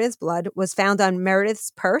with Meredith's blood, was found on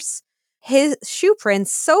Meredith's purse. His shoe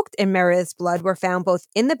prints soaked in Meredith's blood were found both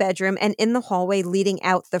in the bedroom and in the hallway leading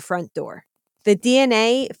out the front door. The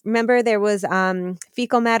DNA, remember there was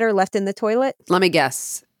fecal matter left in the toilet? Let me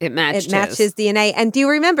guess. It matched It matched his DNA. And do you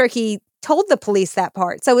remember he told the police that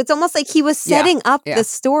part? So it's almost like he was setting up the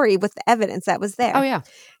story with the evidence that was there. Oh, yeah.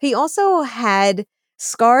 He also had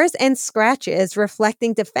scars and scratches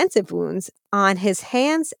reflecting defensive wounds on his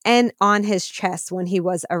hands and on his chest when he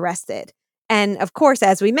was arrested. And of course,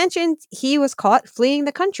 as we mentioned, he was caught fleeing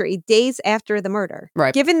the country days after the murder.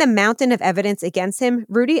 Right. Given the mountain of evidence against him,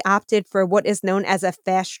 Rudy opted for what is known as a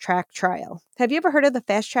fast-track trial. Have you ever heard of the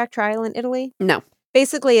fast-track trial in Italy? No.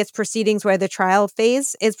 Basically, it's proceedings where the trial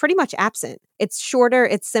phase is pretty much absent. It's shorter,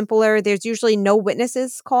 it's simpler, there's usually no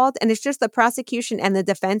witnesses called, and it's just the prosecution and the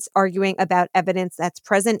defense arguing about evidence that's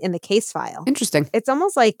present in the case file. Interesting. It's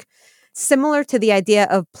almost like similar to the idea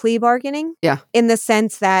of plea bargaining. Yeah. In the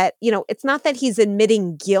sense that, it's not that he's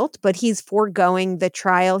admitting guilt, but he's foregoing the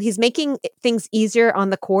trial. He's making things easier on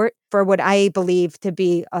the court for what I believe to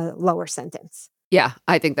be a lower sentence. Yeah,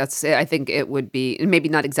 I think it would be maybe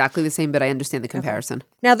not exactly the same, but I understand the comparison. Okay.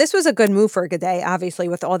 Now, this was a good move for Gaudet, obviously,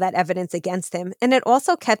 with all that evidence against him. And it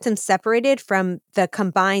also kept him separated from the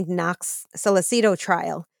combined Knox-Salcedo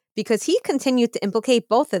trial because he continued to implicate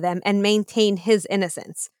both of them and maintain his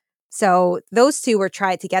innocence. So those two were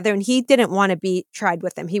tried together, and he didn't want to be tried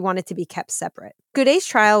with them. He wanted to be kept separate. Gaudet's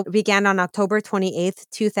trial began on October 28th,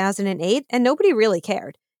 2008, and nobody really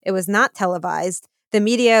cared. It was not televised. The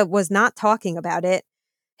media was not talking about it.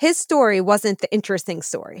 His story wasn't the interesting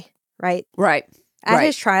story, right? Right. At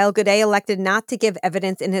his trial, Gaudet elected not to give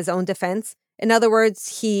evidence in his own defense. In other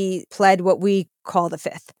words, he pled what we call the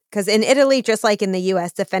fifth. Because in Italy, just like in the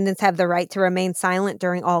U.S., defendants have the right to remain silent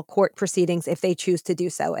during all court proceedings if they choose to do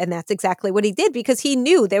so. And that's exactly what he did because he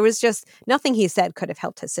knew there was just nothing he said could have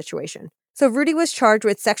helped his situation. So Rudy was charged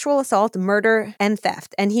with sexual assault, murder, and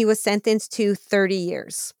theft, and he was sentenced to 30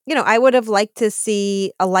 years. I would have liked to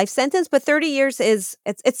see a life sentence, but 30 years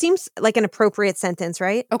it seems like an appropriate sentence,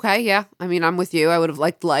 right? Okay, yeah. I mean, I'm with you. I would have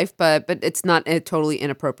liked life, but it's not a totally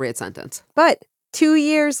inappropriate sentence. But 2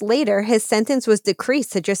 years later, his sentence was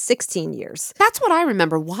decreased to just 16 years. That's what I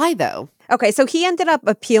remember. Why, though? Okay, so he ended up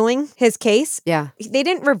appealing his case. Yeah. They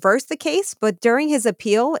didn't reverse the case, but during his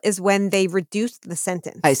appeal is when they reduced the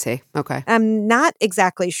sentence. I see. Okay. I'm not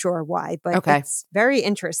exactly sure why, but okay. It's very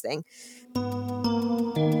interesting.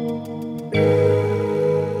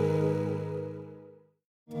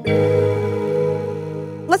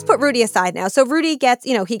 Let's put Rudy aside now. So Rudy gets,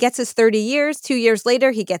 he gets his 30 years. 2 years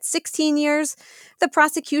later, he gets 16 years. The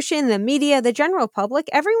prosecution, the media, the general public,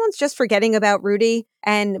 everyone's just forgetting about Rudy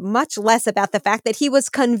and much less about the fact that he was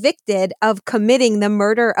convicted of committing the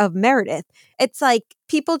murder of Meredith. It's like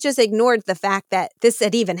people just ignored the fact that this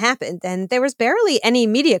had even happened, and there was barely any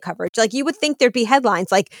media coverage. Like, you would think there'd be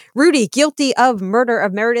headlines like, Rudy guilty of murder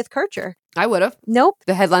of Meredith Kercher. I would have. Nope.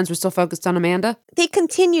 The headlines were still focused on Amanda. They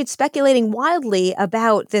continued speculating wildly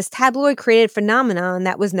about this tabloid-created phenomenon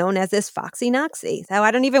that was known as this Foxy Noxy. So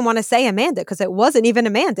I don't even want to say Amanda because it wasn't even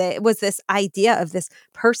Amanda. It was this idea of this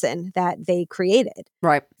person that they created.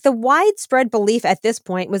 Right. The widespread belief at this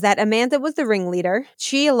point was that Amanda was the ringleader.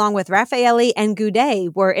 She, along with Raffaele and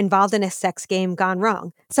Goudet, were involved in a sex game gone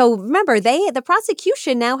wrong. So remember, the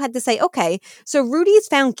prosecution now had to say, okay, so Rudy's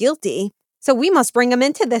found guilty. So we must bring him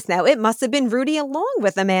into this now. It must have been Rudy along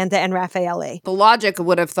with Amanda and Raffaele. The logic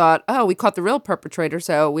would have thought, oh, we caught the real perpetrator,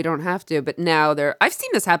 so we don't have to. But now I've seen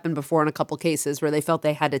this happen before in a couple cases where they felt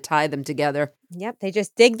they had to tie them together. Yep, they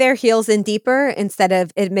just dig their heels in deeper instead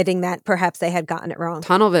of admitting that perhaps they had gotten it wrong.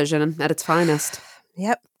 Tunnel vision at its finest.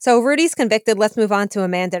 Yep. So Rudy's convicted. Let's move on to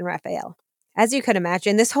Amanda and Raphael. As you could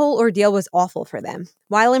imagine, this whole ordeal was awful for them.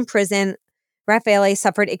 While in prison, Raffaele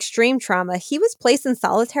suffered extreme trauma. He was placed in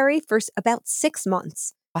solitary for about 6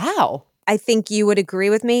 months. Wow. I think you would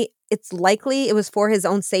agree with me. It's likely it was for his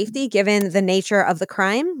own safety, given the nature of the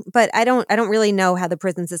crime. But I don't really know how the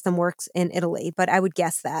prison system works in Italy, but I would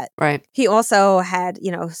guess that. Right. He also had,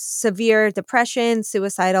 severe depression,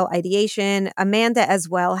 suicidal ideation. Amanda as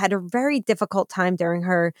well had a very difficult time during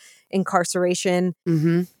her incarceration.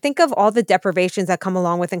 Mm-hmm. Think of all the deprivations that come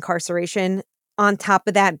along with incarceration. On top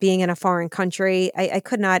of that, being in a foreign country, I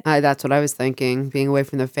could not. That's what I was thinking, being away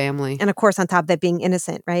from their family. And of course, on top of that, being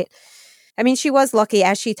innocent, right? I mean, she was lucky,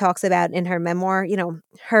 as she talks about in her memoir,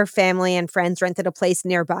 her family and friends rented a place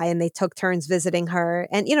nearby and they took turns visiting her.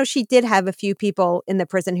 And, she did have a few people in the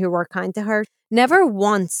prison who were kind to her. Never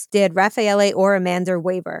once did Raffaele or Amanda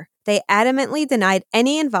waver. They adamantly denied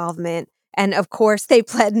any involvement. And of course, they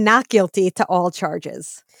pled not guilty to all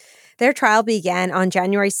charges. Their trial began on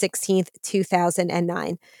January 16th,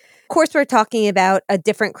 2009. Of course, we're talking about a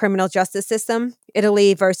different criminal justice system,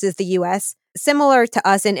 Italy versus the U.S. Similar to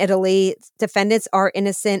us in Italy, defendants are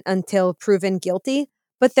innocent until proven guilty.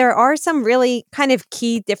 But there are some really kind of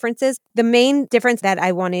key differences. The main difference that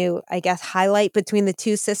I want to, highlight between the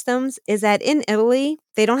two systems is that in Italy,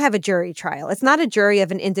 they don't have a jury trial. It's not a jury of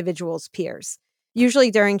an individual's peers.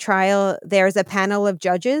 Usually during trial, there's a panel of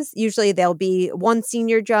judges. Usually there'll be one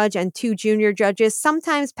senior judge and 2 junior judges.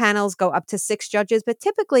 Sometimes panels go up to 6 judges, but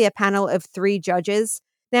typically a panel of 3 judges.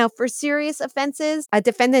 Now, for serious offenses, a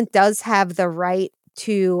defendant does have the right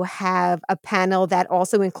to have a panel that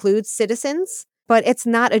also includes citizens, but it's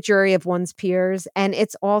not a jury of one's peers, and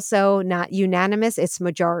it's also not unanimous. It's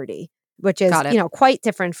majority, which is, quite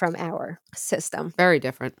different from our system. Very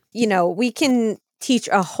different. We can teach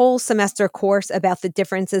a whole semester course about the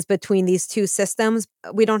differences between these two systems.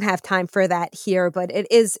 We don't have time for that here, but it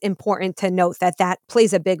is important to note that that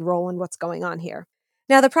plays a big role in what's going on here.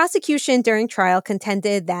 Now, the prosecution during trial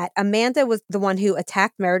contended that Amanda was the one who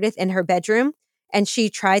attacked Meredith in her bedroom, and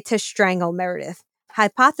she tried to strangle Meredith,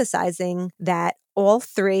 hypothesizing that all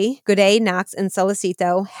 3, Goudet, Knox, and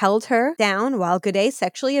Solicito, held her down while Goudet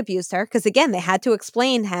sexually abused her. Because again, they had to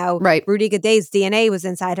explain how Rudy Goudet's DNA was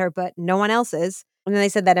inside her, but no one else's. And then they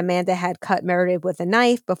said that Amanda had cut Meredith with a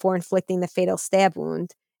knife before inflicting the fatal stab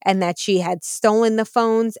wound, and that she had stolen the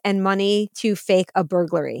phones and money to fake a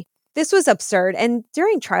burglary. This was absurd. And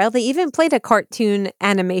during trial, they even played a cartoon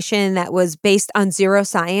animation that was based on zero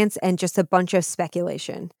science and just a bunch of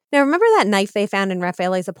speculation. Now, remember that knife they found in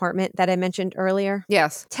Raffaele's apartment that I mentioned earlier?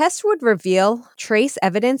 Yes. Tests would reveal trace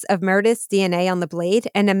evidence of Meredith's DNA on the blade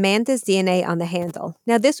and Amanda's DNA on the handle.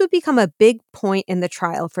 Now, this would become a big point in the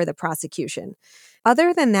trial for the prosecution.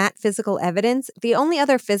 Other than that physical evidence, the only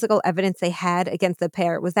other physical evidence they had against the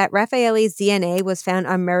pair was that Raffaele's DNA was found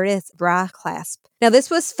on Meredith's bra clasp. Now,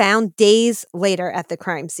 this was found days later at the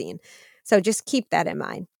crime scene. So just keep that in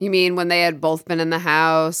mind. You mean when they had both been in the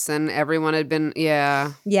house and everyone had been,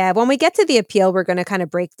 Yeah, when we get to the appeal, we're going to kind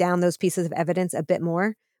of break down those pieces of evidence a bit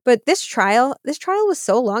more. But this trial was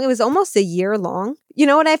so long. It was almost a year long. You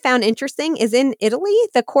know what I found interesting is in Italy,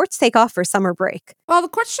 the courts take off for summer break. Well, the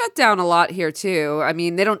courts shut down a lot here, too. I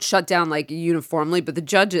mean, they don't shut down, uniformly, but the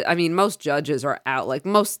judges, most judges are out.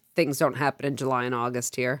 Most things don't happen in July and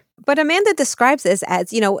August here. But Amanda describes this as,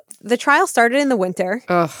 the trial started in the winter,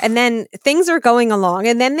 Ugh. and then things are going along,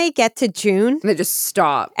 and then they get to June. And they just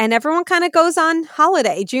stop. And everyone kind of goes on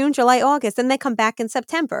holiday, June, July, August, and they come back in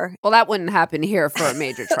September. Well, that wouldn't happen here for a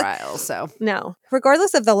major trial, so. No.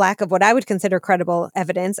 Regardless of the lack of what I would consider credible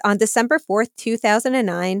evidence, on December 4th,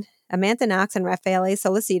 2009, Amanda Knox and Raffaele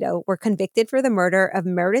Solicito were convicted for the murder of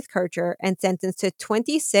Meredith Kercher and sentenced to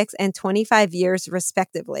 26 and 25 years,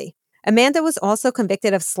 respectively. Amanda was also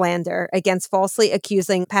convicted of slander against falsely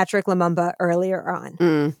accusing Patrick Lumumba earlier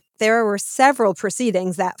on. There were several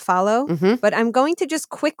proceedings that follow, but I'm going to just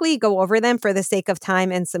quickly go over them for the sake of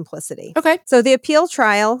time and simplicity. Okay. So the appeal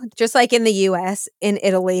trial, just like in the U.S., in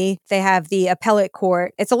Italy, they have the appellate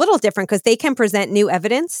court. It's a little different because they can present new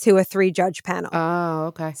evidence to a 3-judge panel. Oh,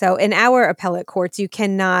 okay. So in our appellate courts, you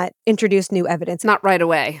cannot introduce new evidence. Not right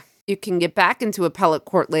away. You can get back into appellate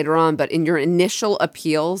court later on, but in your initial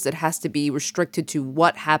appeals, it has to be restricted to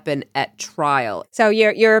what happened at trial. So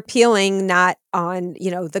you're appealing not on,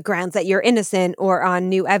 the grounds that you're innocent or on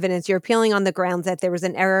new evidence. You're appealing on the grounds that there was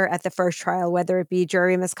an error at the first trial, whether it be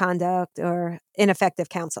jury misconduct or ineffective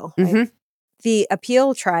counsel. Right? The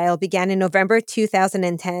appeal trial began in November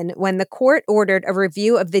 2010 when the court ordered a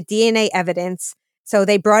review of the DNA evidence. So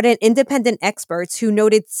they brought in independent experts who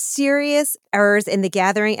noted serious errors in the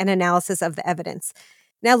gathering and analysis of the evidence.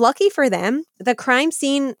 Now, lucky for them, the crime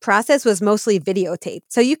scene process was mostly videotaped.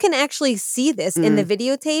 So you can actually see this in the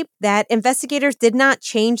videotape that investigators did not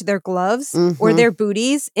change their gloves or their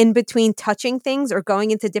booties in between touching things or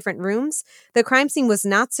going into different rooms. The crime scene was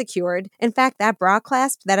not secured. In fact, that bra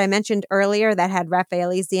clasp that I mentioned earlier that had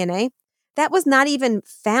Raffaele's DNA, that was not even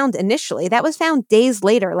found initially. That was found days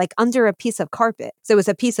later, like under a piece of carpet. So it was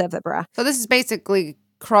a piece of the bra. So this is basically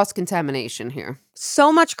cross-contamination here.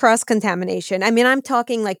 So much cross-contamination. I mean, I'm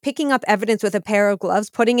talking like picking up evidence with a pair of gloves,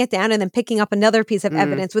 putting it down, and then picking up another piece of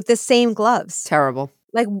evidence with the same gloves. Terrible.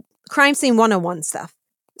 Like crime scene 101 stuff.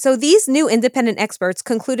 So these new independent experts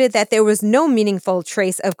concluded that there was no meaningful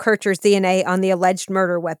trace of Kercher's DNA on the alleged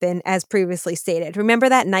murder weapon, as previously stated. Remember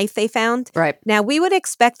that knife they found? Right. Now, we would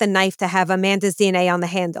expect the knife to have Amanda's DNA on the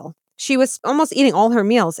handle. She was almost eating all her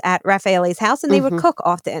meals at Raffaele's house, and they would cook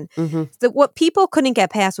often. So what people couldn't get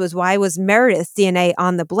past was why was Meredith's DNA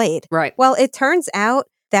on the blade? Right. Well, it turns out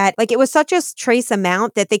that it was such a trace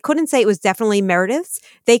amount that they couldn't say it was definitely Meredith's.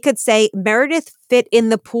 They could say Meredith fit in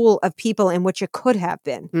the pool of people in which it could have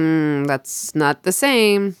been. That's not the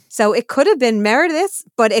same. So it could have been Meredith's,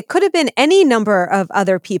 but it could have been any number of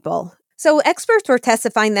other people. So experts were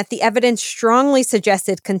testifying that the evidence strongly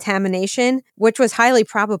suggested contamination, which was highly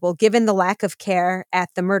probable given the lack of care at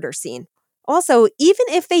the murder scene. Also, even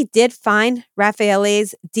if they did find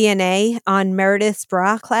Raffaele's DNA on Meredith's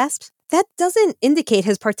bra clasps, that doesn't indicate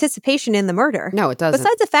his participation in the murder. No, it doesn't.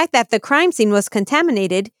 Besides the fact that the crime scene was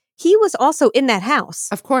contaminated, he was also in that house.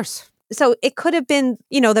 Of course. So it could have been,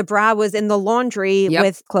 the bra was in the laundry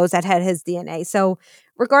with clothes that had his DNA. So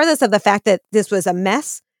regardless of the fact that this was a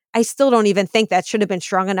mess, I still don't even think that should have been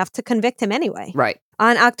strong enough to convict him anyway. Right.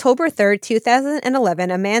 On October 3rd,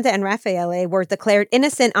 2011, Amanda and Raffaele were declared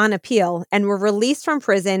innocent on appeal and were released from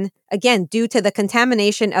prison, again, due to the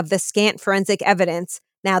contamination of the scant forensic evidence.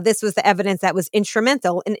 Now, this was the evidence that was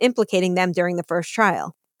instrumental in implicating them during the first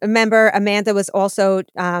trial. Remember, Amanda was also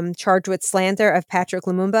charged with slander of Patrick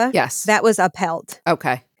Lumumba? Yes. That was upheld.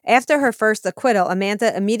 Okay. After her first acquittal,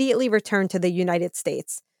 Amanda immediately returned to the United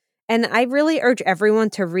States. And I really urge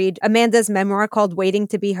everyone to read Amanda's memoir called Waiting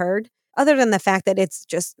to be Heard. Other than the fact that it's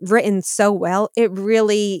just written so well, it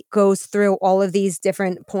really goes through all of these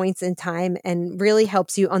different points in time and really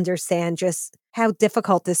helps you understand just how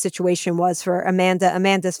difficult this situation was for Amanda,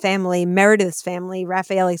 Amanda's family, Meredith's family,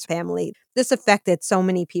 Raffaele's family. This affected so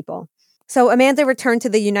many people. So Amanda returned to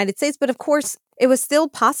the United States, but of course, it was still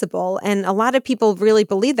possible. And a lot of people really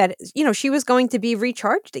believed that, she was going to be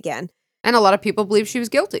recharged again. And a lot of people believe she was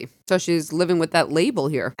guilty. So she's living with that label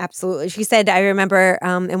here. Absolutely. She said, I remember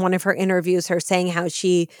in one of her interviews, her saying how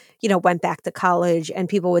she, went back to college and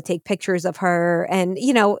people would take pictures of her. And,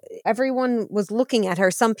 everyone was looking at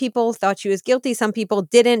her. Some people thought she was guilty. Some people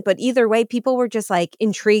didn't. But either way, people were just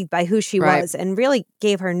intrigued by who she was and really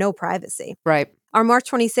gave her no privacy. Right. On March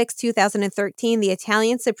 26, 2013, the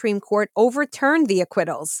Italian Supreme Court overturned the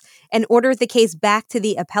acquittals and ordered the case back to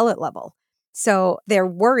the appellate level. So they're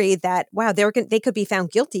worried that, they could be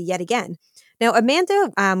found guilty yet again. Now,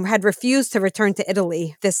 Amanda had refused to return to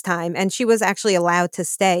Italy this time, and she was actually allowed to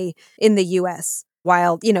stay in the U.S.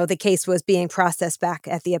 while, the case was being processed back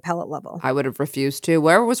at the appellate level. I would have refused to.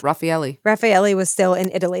 Where was Raffaele? Raffaele was still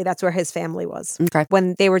in Italy. That's where his family was. Okay.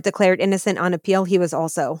 When they were declared innocent on appeal, he was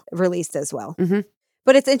also released as well.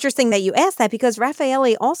 But it's interesting that you asked that because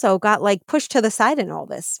Raffaele also got pushed to the side in all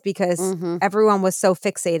this because everyone was so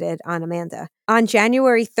fixated on Amanda. On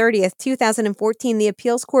January 30th, 2014, the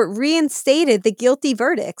appeals court reinstated the guilty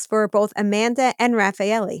verdicts for both Amanda and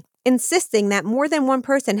Raffaele, insisting that more than one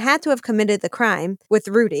person had to have committed the crime with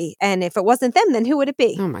Rudy. And if it wasn't them, then who would it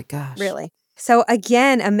be? Oh my gosh. Really? So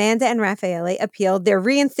again, Amanda and Raffaele appealed their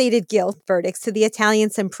reinstated guilt verdicts to the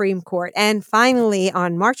Italian Supreme Court. And finally,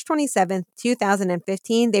 on March 27th,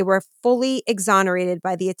 2015, they were fully exonerated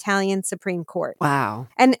by the Italian Supreme Court. Wow.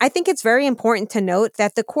 And I think it's very important to note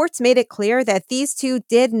that the courts made it clear that these two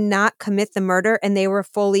did not commit the murder and they were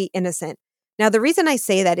fully innocent. Now, the reason I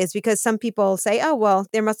say that is because some people say, oh, well,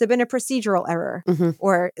 there must have been a procedural error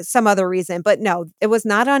or some other reason. But no, it was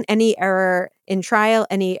not on any error in trial,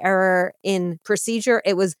 any error in procedure.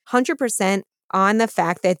 It was 100% on the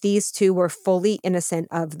fact that these two were fully innocent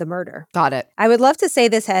of the murder. Got it. I would love to say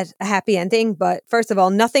this had a happy ending, but first of all,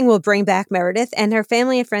 nothing will bring back Meredith, and her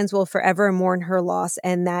family and friends will forever mourn her loss,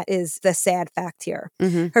 and that is the sad fact here.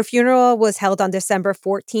 Her funeral was held on December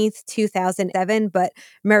 14th, 2007, but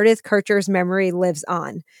Meredith Kercher's memory lives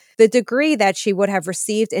on. The degree that she would have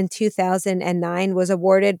received in 2009 was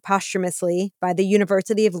awarded posthumously by the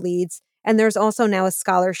University of Leeds, and there's also now a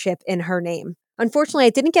scholarship in her name. Unfortunately, I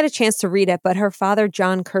didn't get a chance to read it, but her father,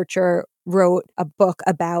 John Kercher, wrote a book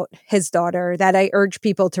about his daughter that I urge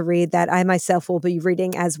people to read, that I myself will be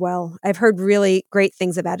reading as well. I've heard really great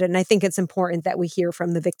things about it, and I think it's important that we hear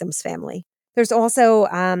from the victim's family. There's also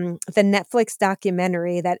the Netflix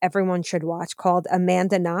documentary that everyone should watch called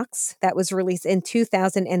Amanda Knox that was released in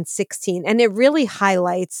 2016. And it really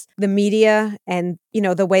highlights the media and,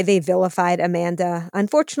 the way they vilified Amanda.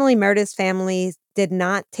 Unfortunately, Meredith's family did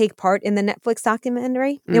not take part in the Netflix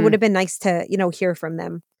documentary. It would have been nice to, hear from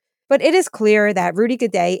them. But it is clear that Rudy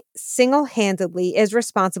Guede single-handedly is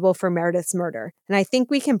responsible for Meredith's murder. And I think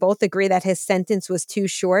we can both agree that his sentence was too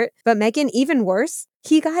short. But Megan, even worse,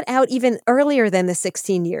 he got out even earlier than the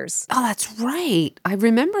 16 years. Oh, that's right. I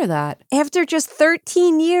remember that. After just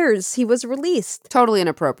 13 years, he was released. Totally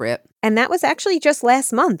inappropriate. And that was actually just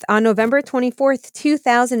last month, on November 24th,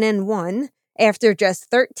 2001. After just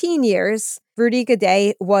 13 years, Rudy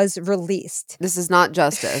Guede was released. This is not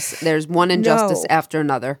justice. There's one injustice after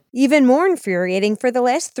another. Even more infuriating, for the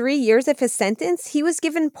last 3 years of his sentence, he was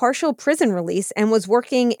given partial prison release and was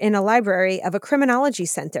working in a library of a criminology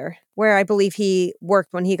center, where I believe he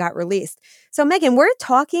worked when he got released. So, Megan, we're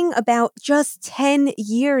talking about just 10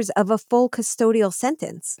 years of a full custodial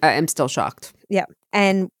sentence. I am still shocked. Yeah.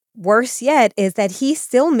 And worse yet is that he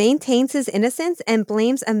still maintains his innocence and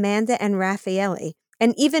blames Amanda and Raffaele,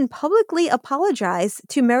 and even publicly apologized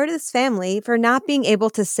to Meredith's family for not being able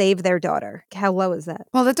to save their daughter. How low is that?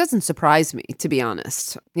 Well, that doesn't surprise me, to be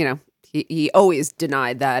honest. He always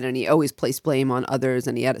denied that, and he always placed blame on others,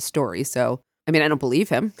 and he had a story. So, I don't believe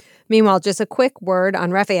him. Meanwhile, just a quick word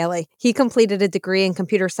on Raffaele. He completed a degree in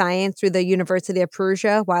computer science through the University of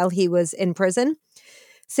Perugia while he was in prison.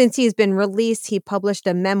 Since he's been released, he published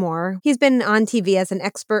a memoir. He's been on TV as an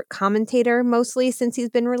expert commentator mostly since he's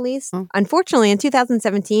been released. Unfortunately, in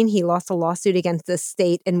 2017, he lost a lawsuit against the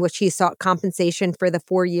state in which he sought compensation for the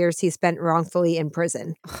 4 years he spent wrongfully in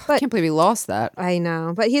prison. I can't believe he lost that. I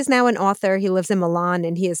know. But he's now an author. He lives in Milan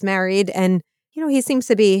and he is married. And, he seems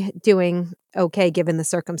to be doing okay given the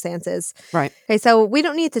circumstances. Right. Okay, so we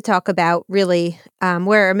don't need to talk about really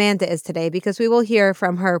where Amanda is today because we will hear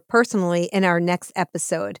from her personally in our next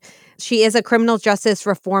episode. She is a criminal justice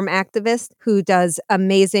reform activist who does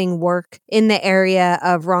amazing work in the area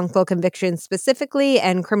of wrongful conviction specifically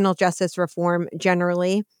and criminal justice reform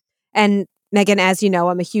generally. And Megan, as you know,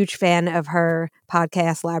 I'm a huge fan of her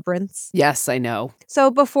podcast, Labyrinths. Yes, I know.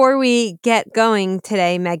 So before we get going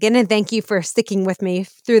today, Megan, and thank you for sticking with me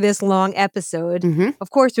through this long episode, of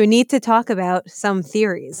course, we need to talk about some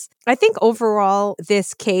theories. I think overall,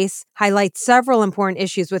 this case highlights several important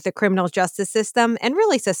issues with the criminal justice system and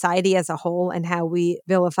really society as a whole and how we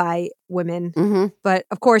vilify women. But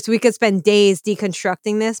of course, we could spend days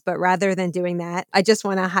deconstructing this, but rather than doing that, I just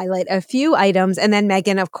want to highlight a few items. And then,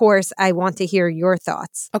 Megan, of course, I want to hear your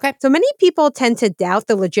thoughts. Okay. So many people tend to doubt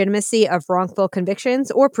the legitimacy of wrongful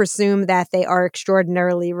convictions or presume that they are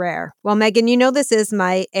extraordinarily rare. Well, Megan, this is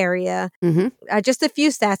my area. Just a few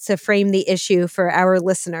stats to frame the issue for our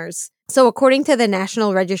listeners. So according to the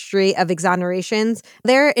National Registry of Exonerations,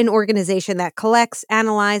 they're an organization that collects,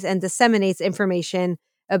 analyzes, and disseminates information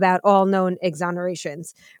about all known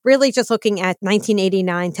exonerations, really just looking at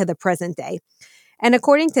 1989 to the present day. And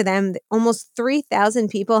according to them, almost 3,000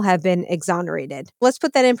 people have been exonerated. Let's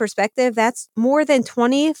put that in perspective. That's more than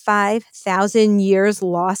 25,000 years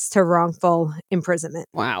lost to wrongful imprisonment.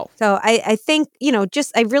 Wow. So I think,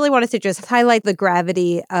 I really wanted to just highlight the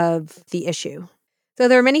gravity of the issue. So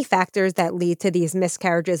there are many factors that lead to these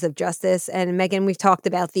miscarriages of justice. And Megan, we've talked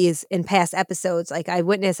about these in past episodes, like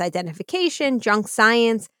eyewitness identification, junk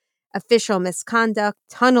science, official misconduct,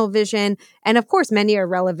 tunnel vision, and of course, many are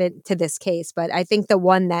relevant to this case. But I think the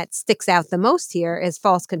one that sticks out the most here is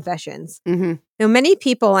false confessions. Mm-hmm. Now, many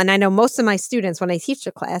people, and I know most of my students when I teach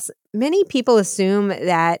the class, many people assume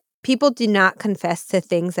that people do not confess to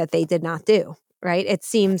things that they did not do. Right? It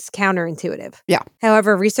seems counterintuitive. Yeah.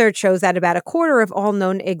 However, research shows that about a quarter of all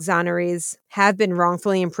known exonerees have been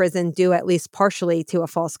wrongfully imprisoned due at least partially to a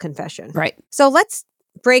false confession. Right. So let's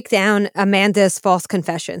break down Amanda's false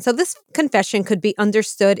confession. So this confession could be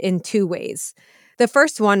understood in two ways. The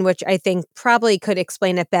first one, which I think probably could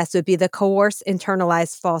explain it best, would be the coerced,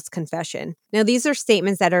 internalized false confession. Now, these are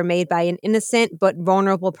statements that are made by an innocent but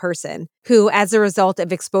vulnerable person who, as a result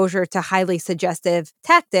of exposure to highly suggestive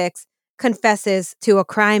tactics, confesses to a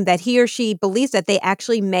crime that he or she believes that they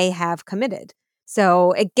actually may have committed.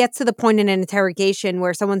 So it gets to the point in an interrogation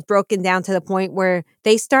where someone's broken down to the point where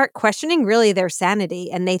they start questioning really their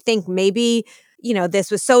sanity, and they think maybe,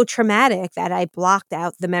 this was so traumatic that I blocked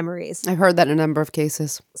out the memories. I've heard that in a number of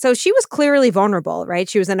cases. So she was clearly vulnerable, right?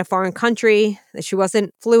 She was in a foreign country. She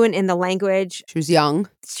wasn't fluent in the language. She was young.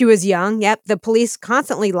 She was young. Yep. The police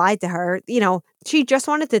constantly lied to her. She just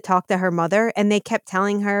wanted to talk to her mother, and they kept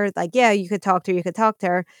telling her, like, yeah, you could talk to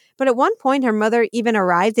her. But at one point, her mother even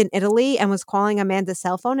arrived in Italy and was calling Amanda's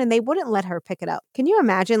cell phone, and they wouldn't let her pick it up. Can you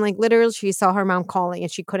imagine? Like, literally, she saw her mom calling,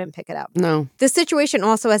 and she couldn't pick it up. No. This situation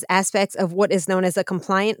also has aspects of what is known as a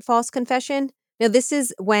compliant false confession. Now, this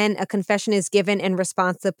is when a confession is given in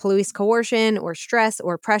response to police coercion or stress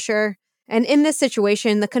or pressure. And in this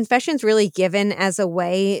situation, the confession's really given as a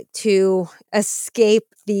way to escape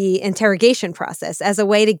the interrogation process, as a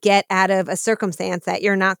way to get out of a circumstance that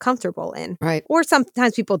you're not comfortable in. Right. Or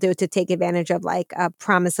sometimes people do it to take advantage of like a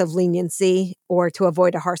promise of leniency or to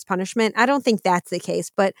avoid a harsh punishment. I don't think that's the case,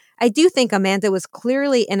 but I do think Amanda was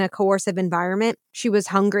clearly in a coercive environment. She was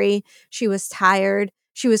hungry. She was tired.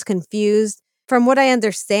 She was confused. From what I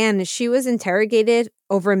understand, she was interrogated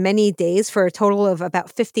over many days for a total of about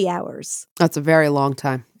 50 hours. That's a very long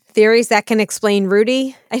time. Theories that can explain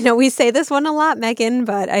Rudy. I know we say this one a lot, Megan,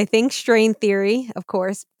 but I think strain theory, of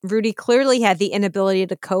course. Rudy clearly had the inability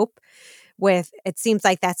to cope with, it seems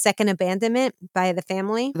like, that second abandonment by the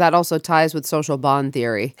family. That also ties with social bond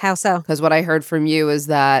theory. How so? Because what I heard from you is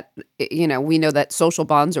that, we know that social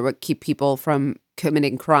bonds are what keep people from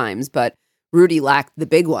committing crimes, but Rudy lacked the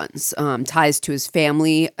big ones, ties to his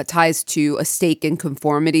family, ties to a stake in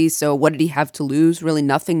conformity. So what did he have to lose? Really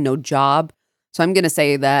nothing, no job. So I'm going to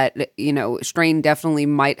say that, strain definitely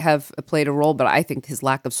might have played a role, but I think his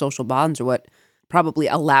lack of social bonds are what probably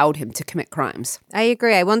allowed him to commit crimes. I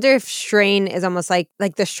agree. I wonder if strain is almost like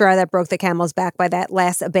the straw that broke the camel's back by that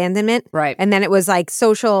last abandonment. Right. And then it was like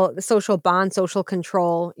social bond, social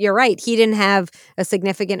control. You're right. He didn't have a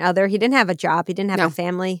significant other. He didn't have a job. He didn't have a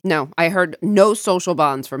family. No, I heard no social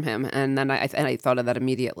bonds from him. And then I thought of that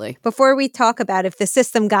immediately. Before we talk about if the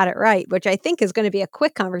system got it right, which I think is going to be a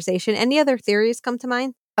quick conversation, any other theories come to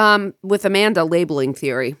mind? With Amanda, labeling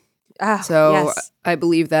theory. Oh, yes. I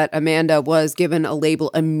believe that Amanda was given a label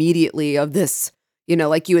immediately of this,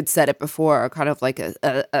 like you had said it before, kind of like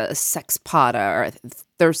a sex potta or a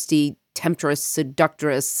thirsty, temptress,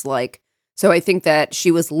 seductress. So I think that she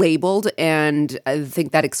was labeled, and I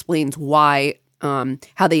think that explains why,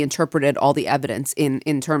 how they interpreted all the evidence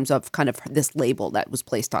in terms of kind of this label that was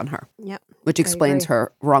placed on her. Yep. Which explains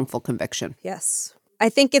her wrongful conviction. Yes. I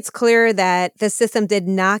think it's clear that the system did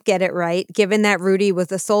not get it right, given that Rudy was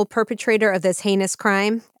the sole perpetrator of this heinous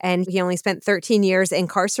crime, and he only spent 13 years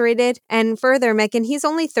incarcerated. And further, Megan, he's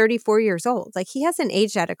only 34 years old. Like, he hasn't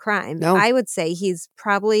aged out of crime. No. I would say he's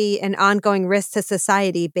probably an ongoing risk to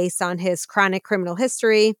society based on his chronic criminal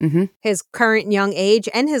history, his current young age,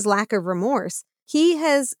 and his lack of remorse. He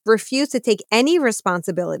has refused to take any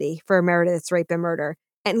responsibility for Meredith's rape and murder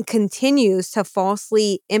and continues to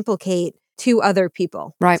falsely implicate two other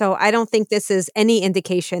people. Right. So I don't think this is any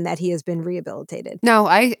indication that he has been rehabilitated. No,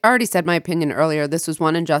 I already said my opinion earlier. This was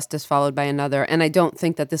one injustice followed by another. And I don't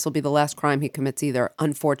think that this will be the last crime he commits either,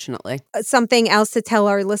 unfortunately. Something else to tell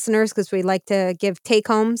our listeners, because we like to give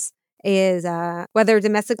take-homes, is whether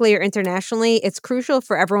domestically or internationally, it's crucial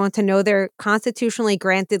for everyone to know their constitutionally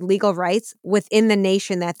granted legal rights within the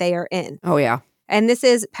nation that they are in. Oh, yeah. And this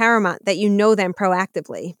is paramount that you know them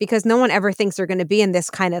proactively because no one ever thinks they're going to be in this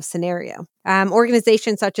kind of scenario.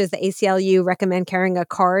 Organizations such as the ACLU recommend carrying a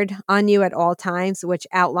card on you at all times, which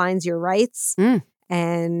outlines your rights.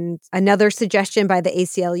 And another suggestion by the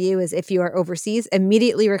ACLU is if you are overseas,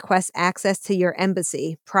 immediately request access to your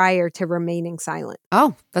embassy prior to remaining silent.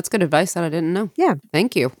 Oh, that's good advice that I didn't know. Yeah.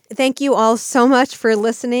 Thank you. Thank you all so much for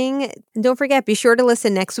listening. And don't forget, be sure to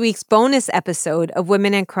listen next week's bonus episode of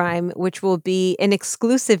Women in Crime, which will be an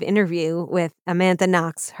exclusive interview with Amanda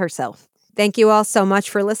Knox herself. Thank you all so much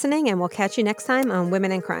for listening, and we'll catch you next time on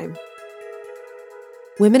Women in Crime.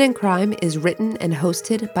 Women in Crime is written and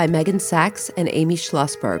hosted by Megan Sachs and Amy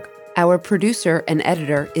Schlossberg. Our producer and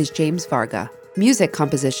editor is James Varga. Music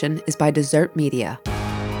composition is by Desert Media.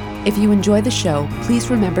 If you enjoy the show,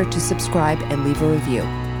 please remember to subscribe and leave a review.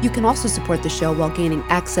 You can also support the show while gaining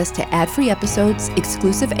access to ad-free episodes,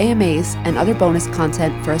 exclusive AMAs, and other bonus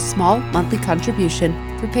content for a small monthly contribution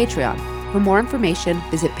through Patreon. For more information,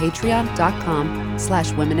 visit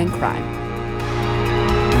patreon.com/womenincrime.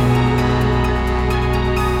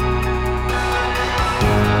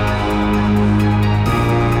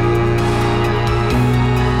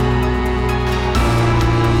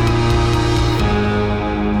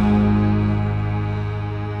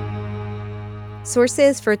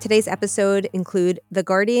 Sources for today's episode include The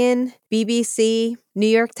Guardian, BBC, New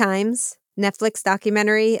York Times, Netflix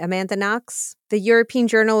documentary Amanda Knox, the European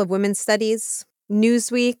Journal of Women's Studies,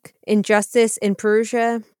 Newsweek, Injustice in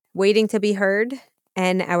Perugia, Waiting to be Heard,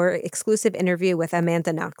 and our exclusive interview with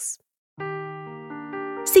Amanda Knox.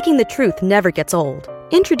 Seeking the truth never gets old.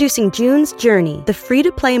 Introducing June's Journey, the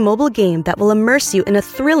free-to-play mobile game that will immerse you in a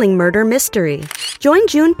thrilling murder mystery. Join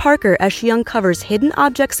June Parker as she uncovers hidden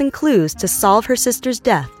objects and clues to solve her sister's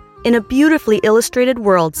death in a beautifully illustrated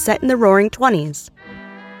world set in the Roaring '20s.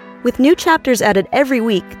 With new chapters added every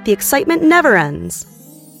week, the excitement never ends.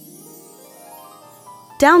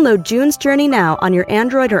 Download June's Journey now on your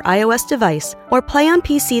Android or iOS device or play on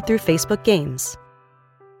PC through Facebook Games.